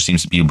culture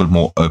seems to be a bit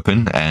more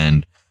open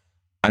and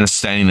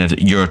understanding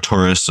that you're a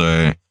tourist,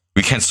 so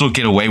we can still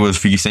get away with a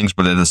few things,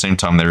 but at the same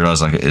time, they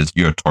realize, like,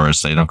 you're a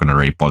tourist, so they're not going to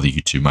really bother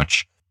you too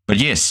much. But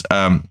yes,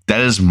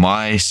 that is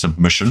my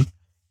submission.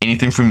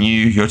 Anything from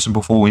you, Yotin,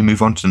 before we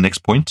move on to the next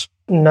point?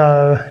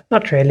 No,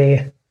 not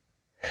really.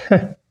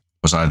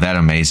 Was I that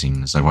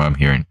amazing? Is that what I'm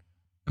hearing?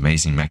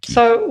 Amazing, Mackie.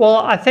 So, well,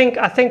 I think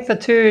the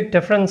two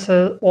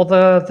differences, or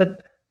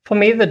for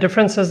me, the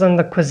differences in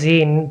the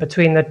cuisine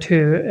between the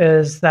two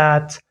is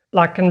that,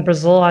 like in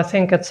Brazil, I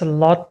think it's a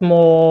lot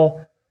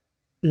more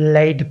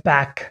laid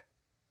back.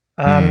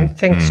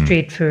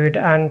 Street food,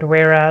 and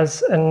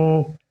whereas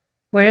in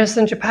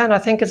Japan, I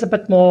think it's a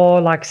bit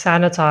more like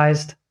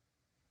sanitized,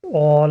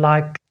 or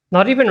like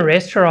not even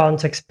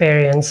restaurant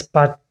experience,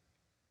 but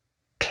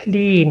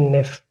clean,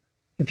 if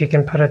you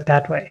can put it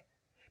that way.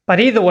 But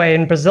either way,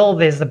 in Brazil,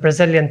 there's the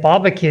Brazilian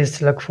barbecues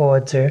to look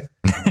forward to.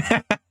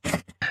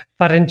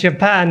 But in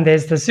Japan,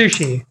 there's the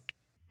sushi.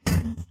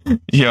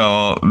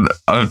 Yeah,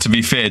 to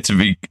be fair, to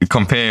be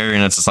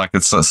comparing, it's like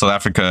it's South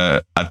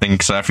Africa. I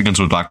think South Africans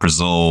would like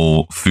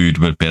Brazil food a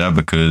bit better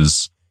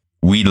because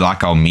we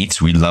like our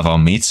meat, we love our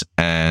meat,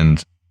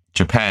 and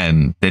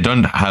Japan, they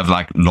don't have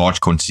like large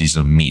quantities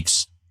of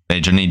meat.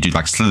 They generally do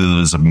like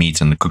slivers of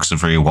meat, and it cooks it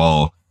very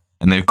well,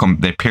 and they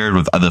pair it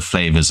with other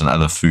flavors and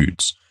other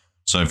foods.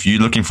 So if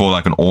you're looking for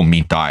like an all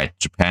meat diet,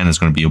 Japan is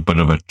going to be a bit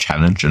of a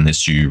challenge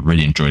unless you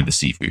really enjoy the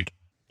seafood.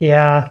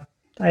 Yeah,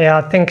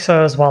 I think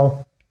so as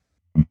well.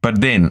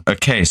 But then,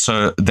 okay,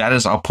 so that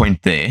is our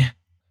point there.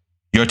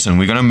 Yotin,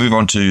 we're going to move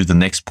on to the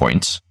next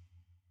point.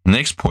 The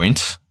next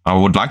point, I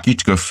would like you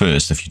to go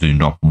first, if you do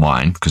not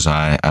mind, because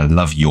I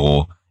love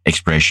your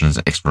explorations.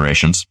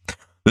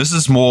 This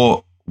is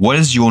more, what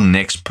is your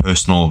next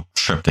personal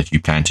trip that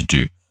you plan to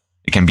do?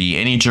 It can be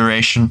any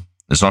duration.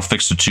 It's not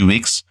fixed to 2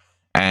 weeks.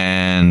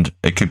 And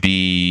it could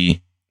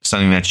be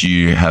something that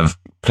you have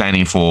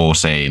planning for,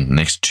 say,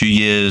 next 2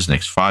 years,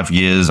 next 5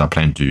 years. I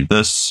plan to do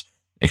this,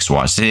 X,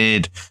 Y,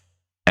 Z.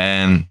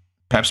 And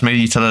perhaps maybe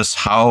you tell us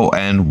how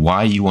and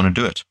why you want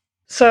to do it.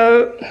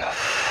 So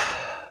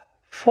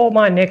for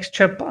my next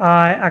trip,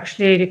 I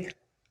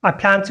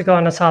plan to go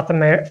on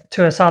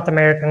to a South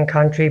American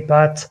country,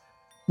 but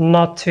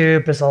not to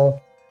Brazil.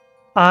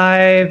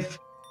 I've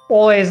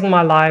always in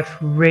my life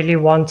really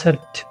wanted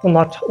to, well,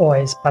 not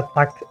always, but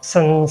like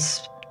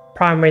since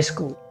primary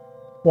school,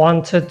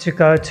 wanted to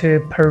go to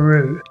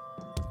Peru.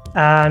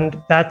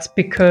 And that's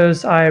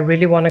because I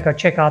really want to go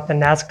check out the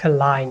Nazca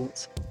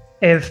lines.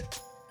 If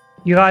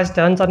you guys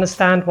don't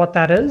understand what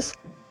that is,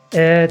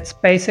 it's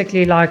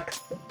basically like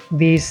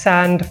the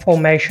sand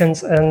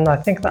formations in, I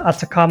think, the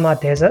Atacama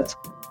Desert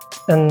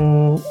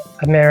in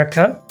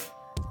America,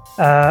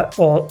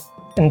 or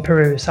in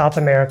Peru, South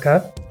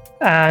America.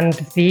 And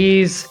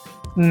these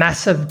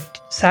massive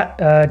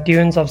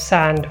dunes of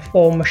sand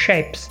form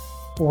shapes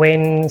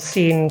when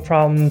seen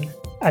from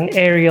an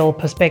aerial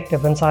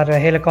perspective inside a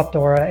helicopter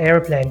or an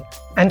airplane.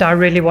 And I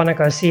really want to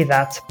go see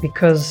that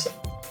because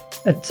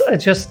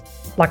it's just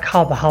like,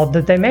 how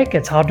did they make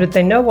it? How did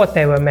they know what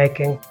they were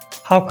making?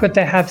 How could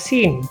they have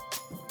seen?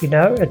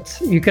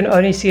 You can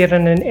only see it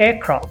in an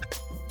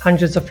aircraft,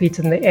 hundreds of feet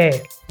in the air.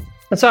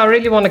 And so I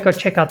really want to go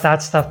check out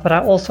that stuff, but I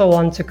also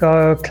want to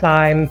go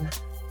climb,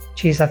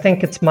 I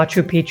think it's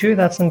Machu Picchu,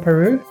 that's in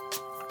Peru.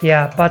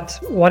 Yeah, but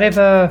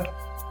whatever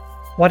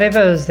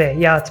is there,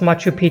 yeah, it's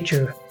Machu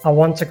Picchu. I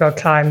want to go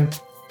climb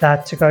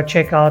that, to go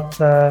check out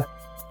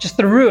just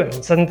the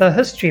ruins and the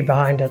history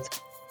behind it.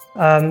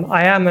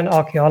 I am an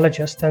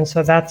archaeologist, and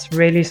so that's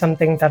really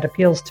something that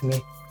appeals to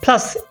me.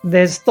 Plus,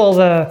 there's still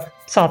the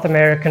South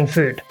American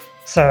food.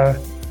 So,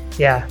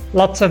 yeah,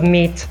 lots of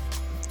meat,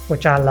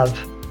 which I love.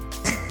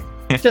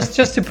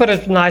 just to put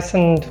it nice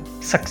and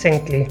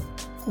succinctly,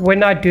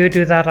 when I do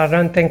that, I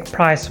don't think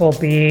price will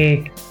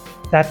be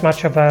that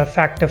much of a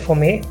factor for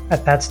me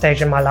at that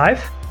stage in my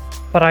life.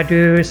 But I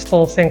do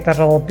still think that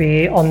it'll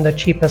be on the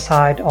cheaper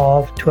side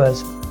of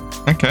tours.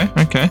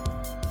 Okay.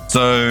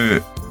 So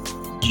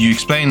you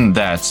explained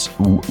that.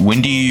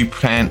 When do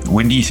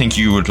you think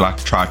you would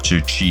try to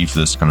achieve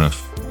this kind of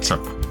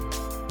trip?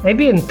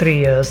 Maybe in 3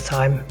 years'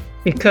 time,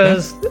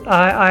 because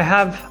I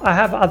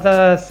have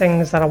other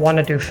things that I want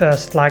to do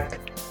first, like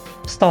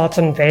start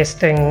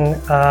investing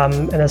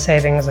in a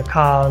savings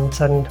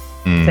account and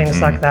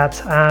things like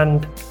that.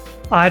 And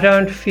I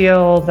don't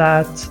feel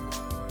that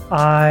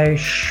I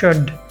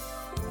should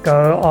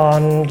go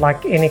on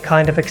like any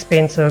kind of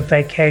expensive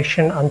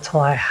vacation until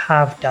I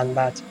have done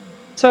that.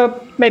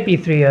 So maybe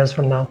 3 years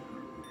from now,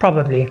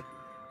 probably.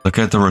 Look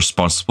at the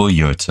responsible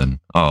Jotun.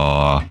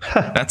 Oh,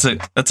 that's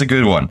a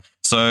good one.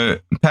 So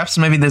perhaps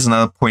maybe there's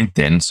another point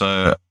then.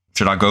 So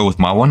should I go with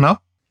my one now?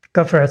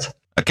 Go for it.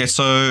 Okay,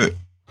 so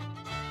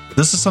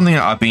this is something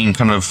that I've been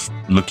kind of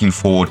looking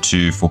forward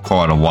to for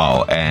quite a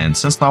while. And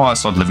since now I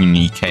started living in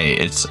the UK,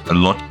 it's a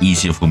lot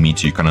easier for me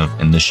to kind of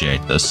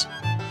initiate this.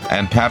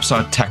 And perhaps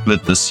I'll tackle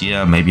it this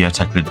year, maybe I'll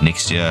tackle it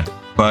next year.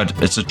 But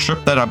it's a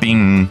trip that I've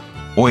been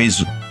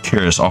always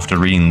curious after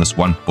reading this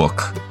one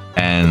book.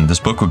 And this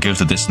book will give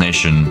the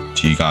destination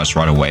to you guys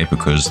right away,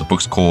 because the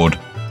book's called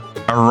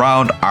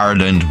Around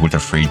Ireland with a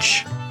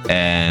Fridge.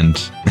 And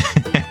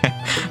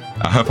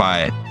I hope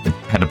I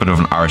had a bit of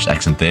an Irish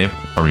accent there,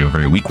 probably a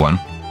very weak one.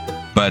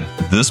 But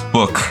this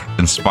book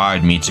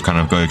inspired me to kind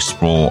of go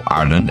explore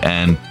Ireland.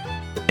 And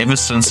ever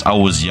since I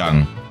was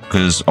young,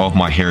 because of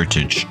my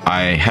heritage,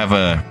 I have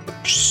a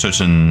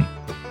certain,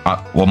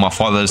 my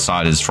father's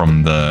side is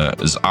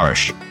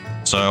Irish.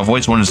 So I've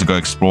always wanted to go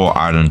explore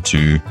Ireland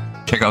to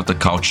check out the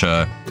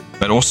culture,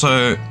 but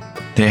also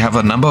they have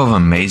a number of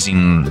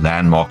amazing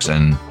landmarks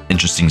and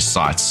interesting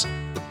sites,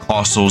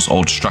 castles,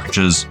 old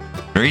structures,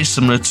 very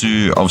similar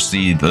to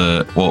obviously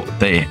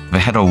they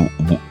had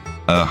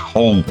a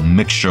whole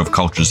mixture of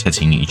cultures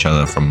hitting each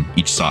other from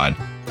each side,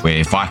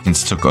 where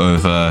Vikings took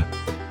over,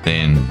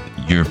 then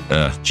Europe,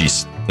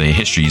 the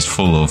history is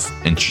full of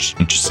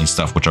interesting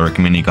stuff, which I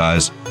recommend you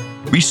guys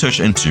research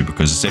into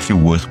because it's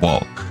definitely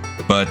worthwhile.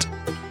 But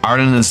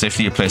Ireland is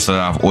definitely a place that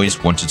I've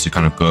always wanted to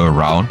kind of go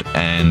around,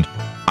 and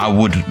I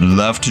would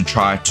love to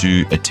try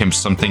to attempt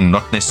something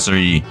not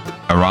necessarily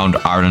around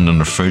Ireland on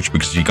the fridge,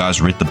 because if you guys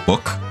read the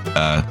book,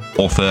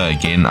 author,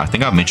 again, I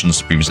think I mentioned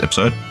this in the previous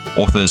episode,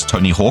 author is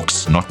Tony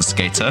Hawks, not the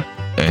skater,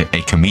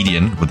 a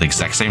comedian with the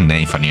exact same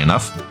name, funny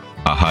enough.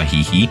 Aha,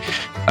 hee hee.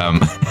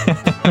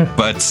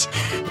 But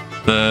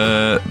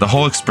the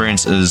whole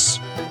experience is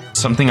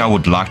something I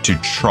would like to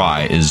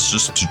try, is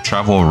just to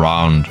travel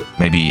around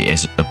maybe a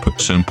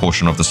certain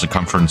portion of the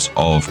circumference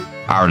of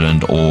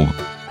Ireland, or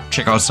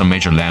check out some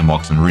major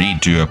landmarks and really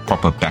do a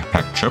proper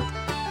backpack trip.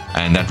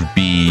 And that would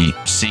be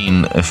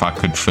seen if I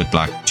could fit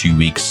like 2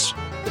 weeks,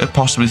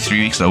 possibly 3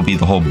 weeks. That would be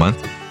the whole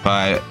month. If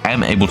I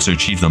am able to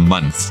achieve the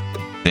month,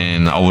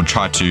 then I would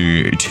try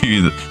to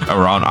do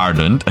around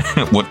Ireland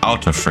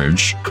without a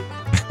fridge.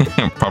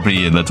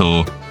 Probably a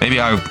little, maybe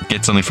I'll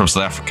get something from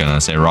South Africa and I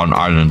say around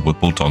Ireland with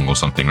biltong or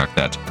something like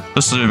that,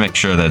 just to make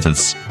sure that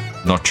it's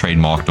not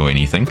trademarked or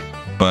anything.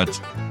 But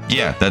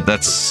yeah,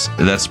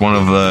 that's one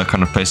of the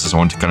kind of places I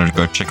want to kind of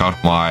go check out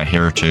my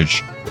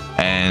heritage.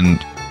 And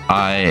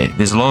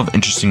there's a lot of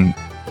interesting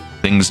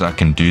things I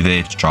can do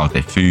there to try out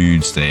their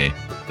foods.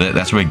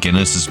 That's where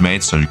Guinness is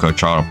made, so to go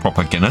try out a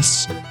proper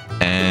Guinness.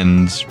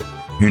 And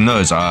who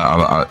knows,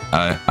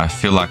 I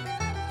feel like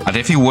I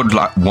definitely would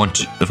want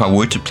to, if I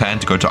were to plan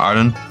to go to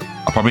Ireland,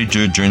 I'll probably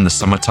do it during the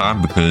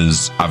summertime,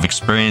 because I've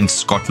experienced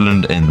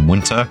Scotland in the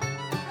winter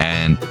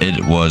and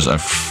it was a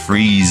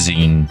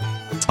freezing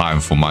time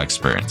for my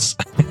experience.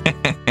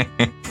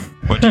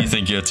 What do you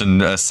think,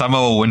 Jurton? Summer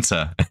or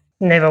winter?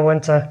 Never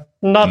winter.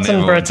 Not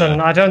in Britain.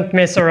 Winter. I don't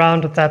mess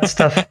around with that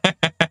stuff.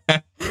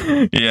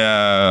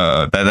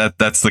 Yeah,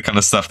 that's the kind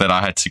of stuff that I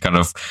had to kind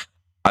of,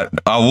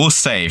 I will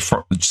say,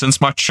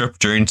 since my trip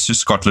to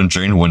Scotland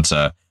during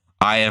winter,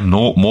 I am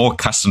more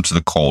accustomed to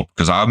the cold,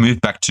 because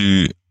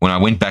when I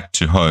went back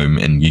to home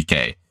in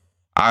UK,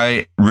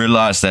 I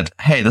realized that,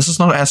 hey, this is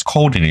not as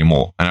cold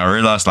anymore. And I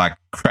realized, like,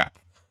 crap,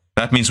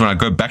 That means when I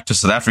go back to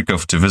South Africa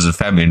to visit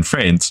family and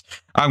friends,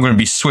 I'm going to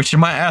be sweating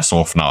my ass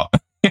off now.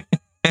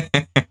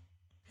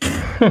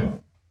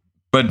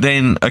 But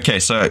then, okay,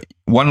 so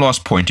one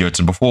last point,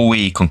 Jotun, before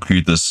we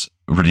conclude this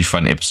really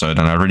fun episode,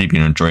 and I've really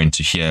been enjoying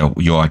to hear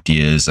your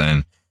ideas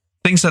and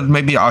things that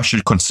maybe I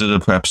should consider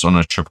perhaps on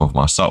a trip for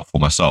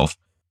myself.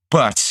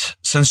 But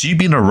since you've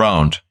been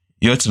around,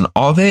 Jotun,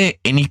 are there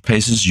any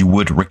places you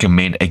would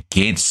recommend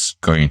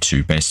against going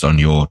to based on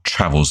your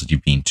travels that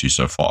you've been to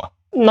so far?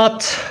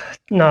 Not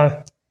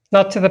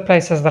to the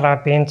places that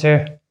I've been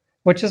to,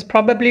 which is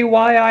probably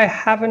why I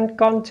haven't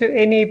gone to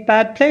any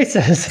bad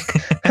places.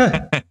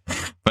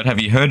 But have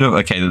you heard of,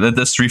 okay,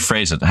 let's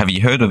rephrase it. Have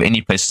you heard of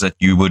any places that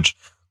you would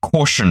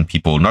caution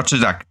people, not to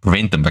like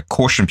prevent them, but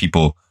caution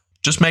people,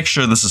 just make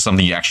sure this is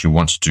something you actually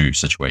want to do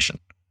situation?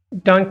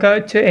 Don't go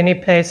to any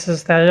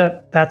places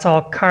that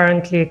are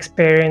currently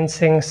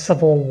experiencing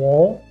civil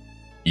war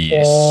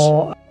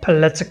or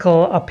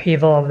political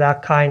upheaval of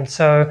that kind.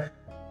 So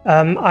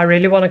I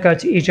really want to go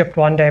to Egypt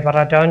one day, but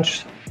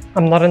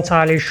I'm not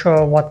entirely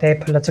sure what their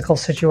political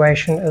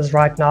situation is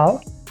right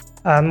now.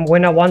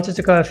 When I wanted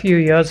to go a few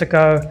years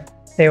ago,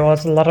 there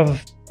was a lot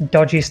of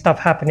dodgy stuff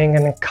happening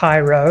in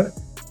Cairo,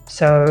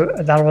 so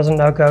that was a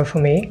no-go for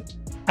me.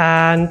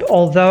 And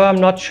although I'm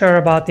not sure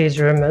about these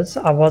rumors,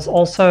 I was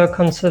also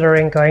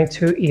considering going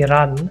to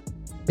Iran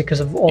because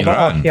of all the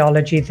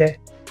archaeology there.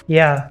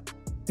 Yeah,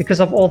 because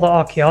of all the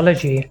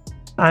archaeology.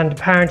 And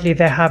apparently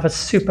they have a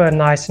super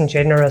nice and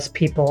generous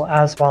people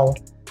as well.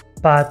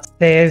 But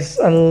there's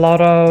a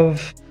lot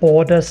of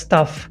border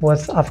stuff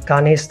with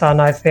Afghanistan,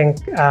 I think,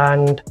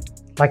 and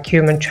like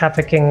human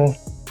trafficking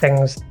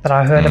things that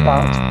I heard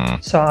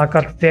about. So I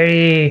got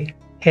very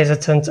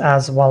hesitant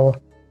as well.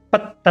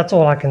 But that's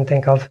all I can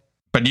think of.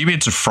 But you've been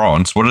to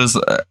France.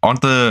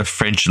 Aren't the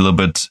French a little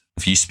bit,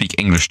 if you speak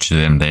English to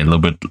them, they're a little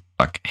bit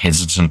like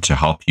hesitant to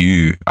help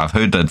you? I've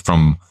heard that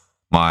from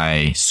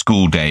my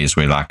school days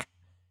where like,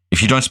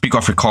 if you don't speak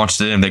Afrikaans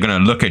to them, they're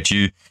going to look at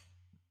you.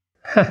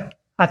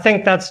 I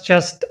think that's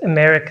just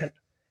American.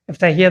 If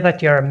they hear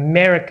that you're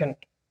American,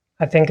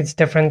 I think it's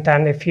different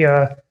than if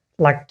you're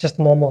like just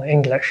normal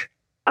English.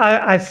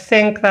 I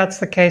think that's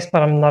the case,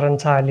 but I'm not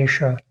entirely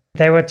sure.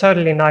 They were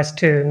totally nice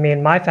to me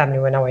and my family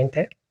when I went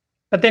there.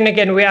 But then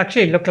again, we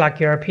actually look like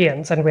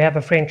Europeans and we have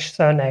a French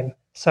surname.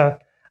 So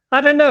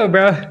I don't know,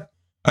 bro.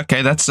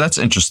 Okay, that's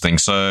interesting.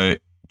 So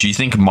do you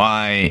think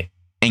my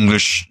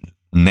English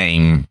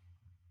name,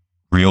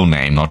 real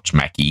name, not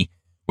Mackie,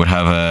 would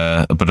have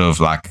a bit of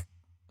like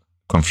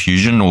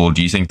confusion? Or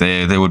do you think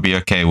they would be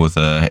okay with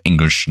an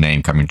English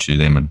name coming to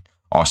them and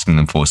asking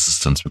them for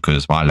assistance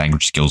because my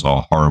language skills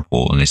are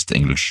horrible unless it's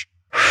English?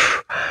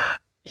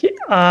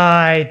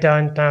 I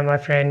don't know, my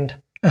friend.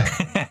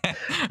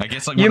 I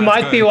guess like you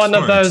might be one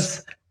of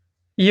those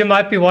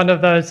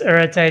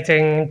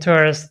irritating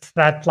tourists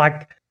that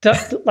like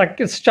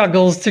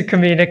struggles to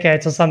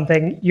communicate or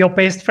something. Your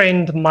best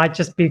friend might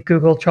just be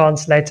Google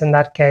Translate in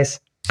that case.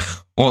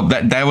 Well,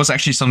 that was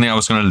actually something I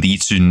was going to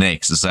lead to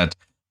next, is that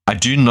I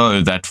do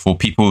know that for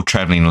people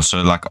traveling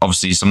also, like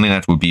obviously something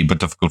that would be a bit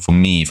difficult for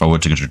me if I were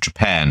to go to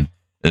Japan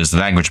is the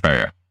language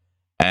barrier.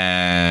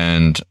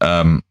 And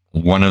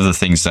one of the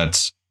things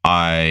that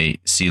I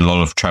see a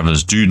lot of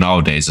travelers do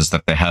nowadays is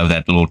that they have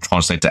that little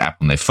translator app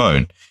on their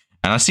phone.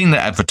 And I've seen the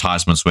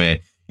advertisements where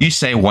you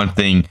say one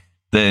thing,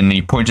 then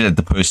you point it at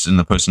the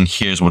person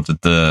hears what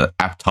the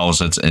app tells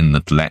it in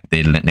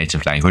their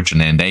native language, and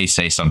then they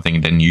say something,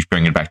 and then you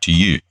bring it back to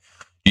you.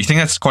 Do you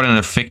think that's quite an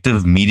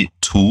effective media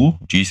tool?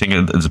 Do you think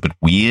it's a bit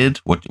weird?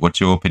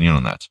 What's your opinion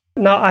on that?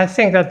 No, I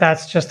think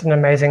that's just an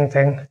amazing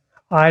thing.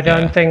 I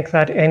don't think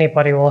that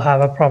anybody will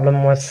have a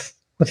problem with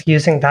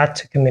using that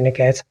to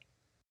communicate.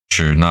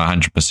 True, no,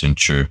 100%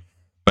 true.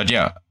 But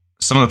yeah,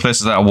 some of the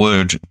places that I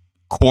would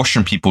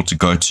caution people to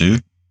go to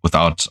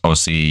without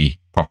obviously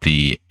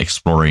properly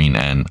exploring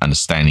and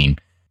understanding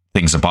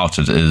things about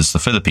it is the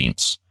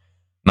Philippines.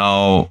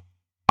 Now,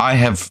 I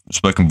have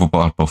spoken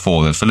about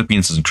before that the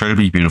Philippines is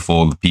incredibly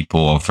beautiful. The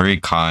people are very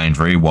kind,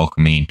 very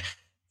welcoming.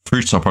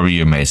 Fruits are probably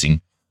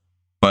amazing.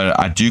 But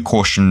I do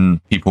caution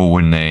people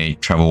when they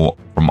travel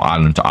from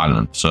island to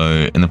island.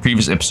 So in the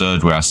previous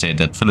episode where I said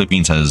that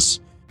Philippines has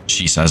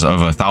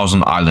over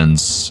 1,000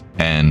 islands,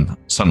 and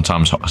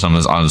sometimes some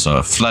of those islands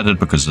are flooded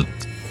because it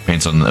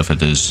depends on if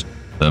it is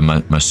the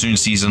monsoon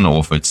season or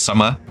if it's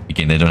summer.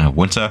 Again, they don't have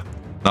winter.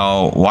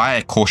 Now, why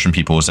I caution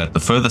people is that the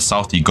further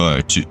south you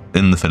go to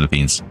in the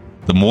Philippines,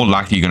 the more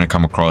likely you're going to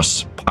come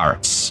across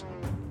pirates.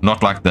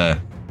 Not like the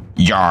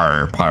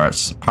Yar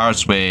pirates.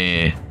 Pirates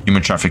where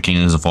human trafficking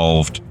is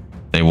involved.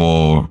 They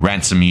will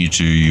ransom you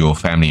to your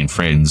family and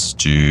friends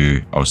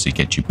to obviously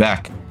get you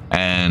back.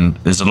 And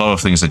there's a lot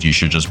of things that you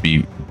should just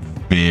be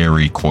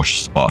very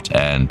cautious about.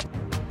 And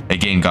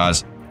again,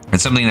 guys,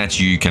 it's something that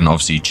you can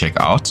obviously check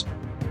out.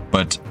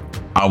 But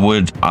I'm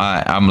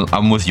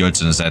with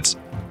Jotun, is that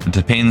it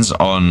depends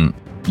on,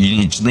 you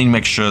need to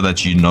make sure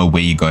that you know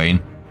where you're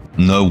going,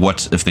 know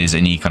if there's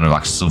any kind of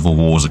like civil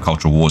wars or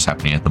cultural wars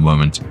happening at the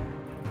moment.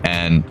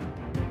 And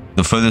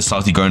the further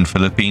south you go in the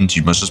Philippines,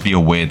 you must just be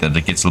aware that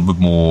it gets a little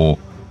bit more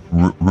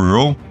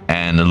rural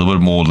and a little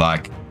bit more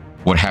like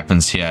what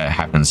happens here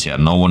happens here.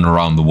 No one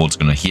around the world's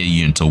going to hear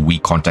you until we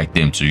contact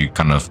them to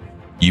kind of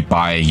you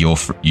buy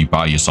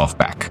yourself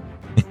back.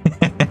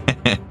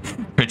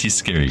 Pretty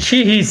scary.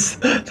 Jeez,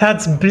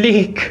 that's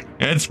bleak.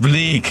 It's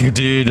bleak,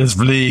 dude. It's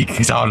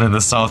bleak. Down in the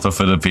south of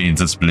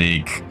Philippines, it's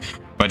bleak.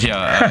 But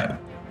yeah,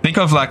 think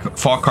of like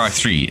Far Cry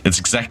 3. It's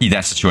exactly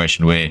that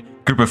situation where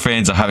a group of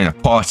friends are having a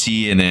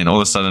party and then all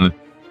of a sudden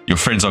your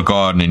friends are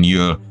gone and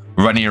you're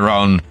running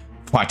around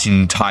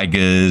fighting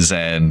tigers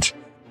and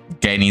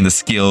gaining the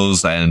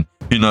skills, and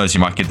who knows, you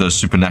might get those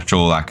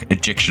supernatural like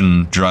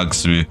injection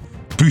drugs to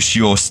boost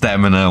your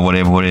stamina,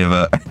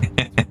 whatever.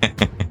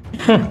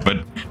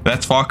 But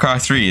that's Far Cry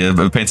 3.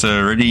 It paints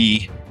a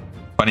really,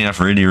 funny enough,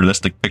 really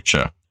realistic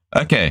picture.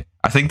 Okay,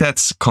 I think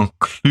that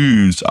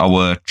concludes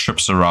our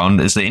trips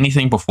around. Is there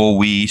anything before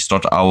we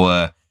start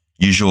our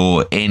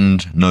usual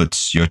end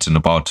notes, Jotun,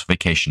 about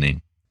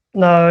vacationing?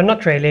 No,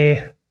 not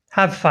really.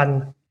 Have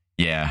fun.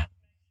 Yeah.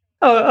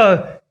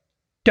 Oh,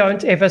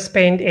 don't ever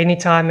spend any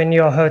time in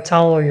your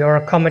hotel or your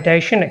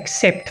accommodation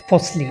except for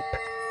sleep.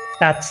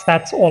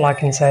 That's all I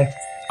can say.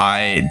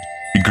 I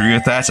agree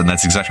with that, and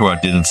that's exactly what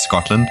I did in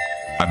Scotland.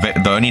 I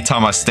bet the only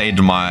time I stayed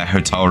in my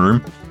hotel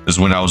room is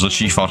when I was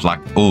literally felt like,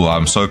 oh,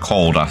 I'm so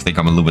cold, I think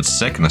I'm a little bit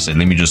sick, and I said,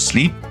 let me just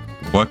sleep.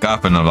 Woke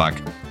up and I'm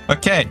like,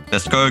 okay,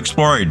 let's go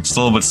exploring.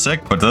 Still a bit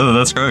sick, but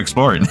let's go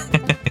exploring.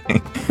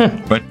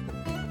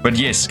 But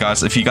yes,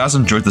 guys, if you guys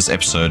enjoyed this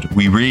episode,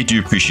 we really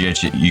do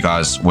appreciate you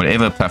guys,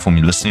 whatever platform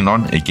you're listening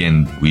on.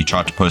 Again, we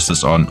try to post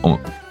this on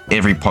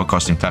every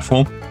podcasting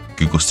platform,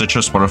 Google, Stitcher,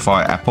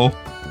 Spotify, Apple.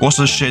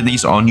 Also share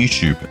these on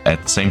YouTube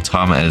at the same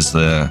time as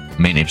the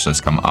main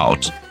episodes come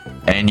out.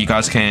 And you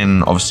guys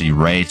can obviously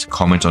rate,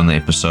 comment on the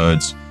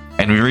episodes.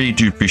 And we really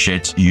do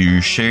appreciate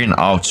you sharing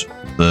out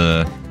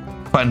the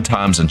fun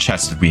times and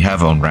chats that we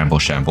have on Ramble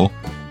Shamble.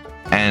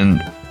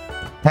 And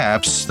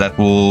perhaps that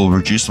will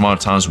reduce the amount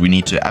of times we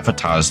need to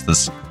advertise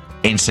this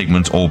end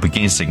segment or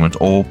beginning segment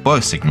or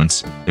both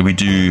segments that we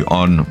do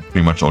on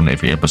pretty much on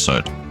every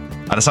episode.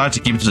 I decided to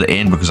keep it to the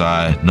end because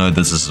I know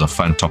this is a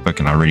fun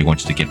topic and I really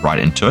wanted to get right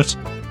into it.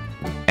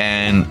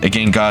 And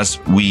again, guys,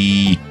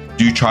 we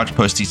do try to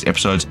post these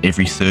episodes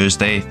every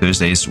Thursday.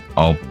 Thursday is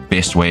our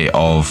best way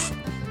of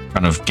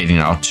kind of getting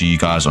it out to you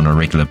guys on a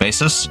regular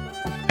basis.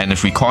 And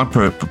if we can't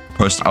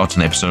post out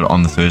an episode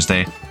on the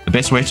Thursday, the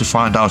best way to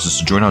find out is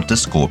to join our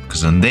Discord,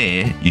 because in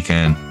there you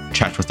can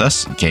chat with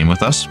us, game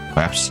with us,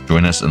 perhaps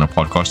join us in a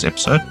podcast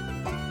episode,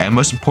 and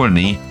most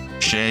importantly,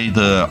 share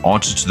the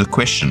answer to the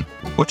question,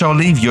 which I'll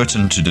leave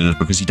Jotun to do it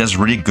because he does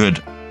really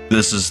good.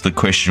 This is the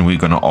question we're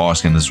going to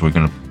ask, and this we're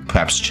going to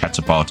perhaps chat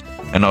about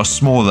in our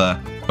smaller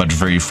but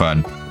very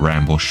fun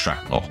Ramble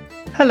Shrapnel.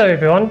 Hello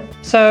everyone.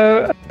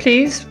 So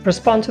please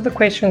respond to the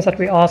questions that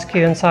we ask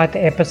you inside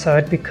the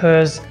episode,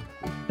 because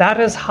that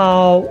is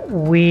how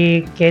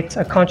we get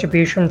a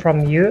contribution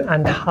from you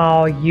and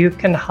how you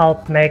can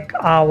help make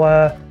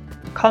our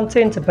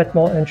content a bit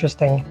more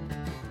interesting.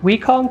 We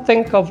can't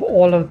think of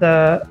all of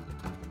the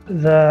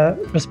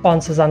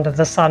responses under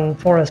the sun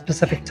for a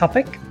specific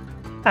topic,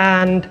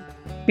 and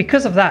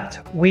because of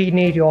that, we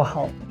need your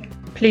help.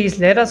 Please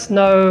let us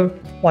know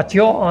what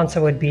your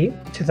answer would be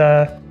to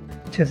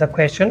the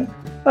question.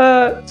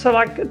 So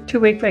like a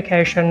 2-week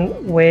vacation,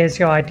 where's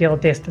your ideal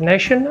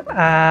destination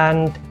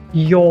and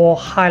your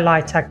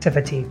highlight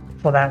activity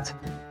for that?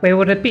 Where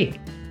would it be?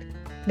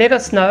 Let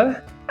us know,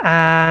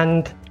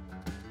 and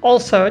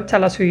also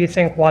tell us who you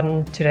think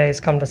won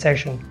today's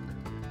conversation.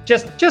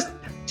 Just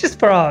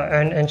for our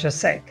own interest's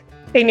sake.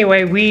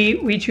 Anyway,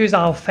 we choose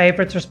our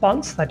favorite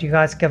response that you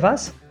guys give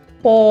us,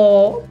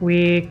 or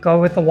we go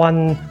with the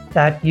one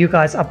that you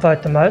guys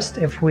upvote the most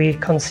if we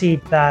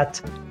concede that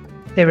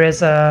there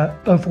is a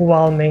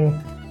overwhelming,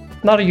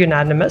 not a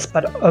unanimous,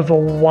 but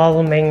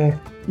overwhelming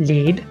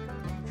lead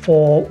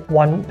for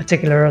one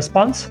particular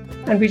response,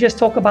 and we just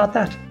talk about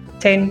that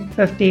 10,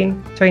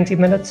 15, 20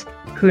 minutes,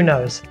 who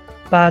knows,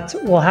 but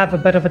we'll have a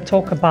bit of a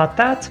talk about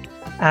that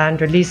and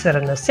release it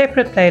in a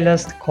separate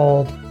playlist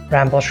called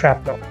Ramble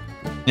Shrapnel.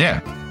 Yeah,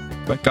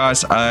 but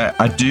guys,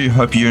 I do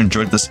hope you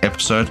enjoyed this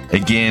episode.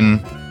 Again,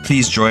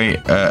 please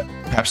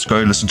perhaps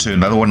go listen to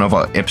another one of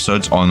our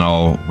episodes on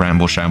our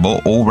Ramble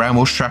Shamble or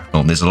Ramble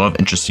Shrapnel. There's a lot of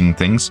interesting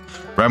things.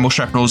 Ramble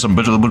Shrapnel is a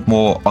little bit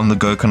more on the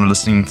go kind of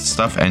listening to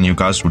stuff, and you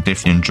guys will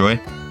definitely enjoy.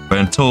 But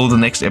until the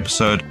next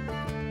episode,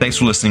 thanks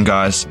for listening,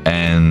 guys,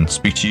 and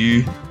speak to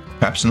you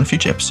perhaps in a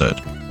future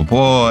episode.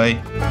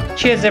 Bye-bye.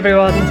 Cheers,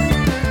 everyone.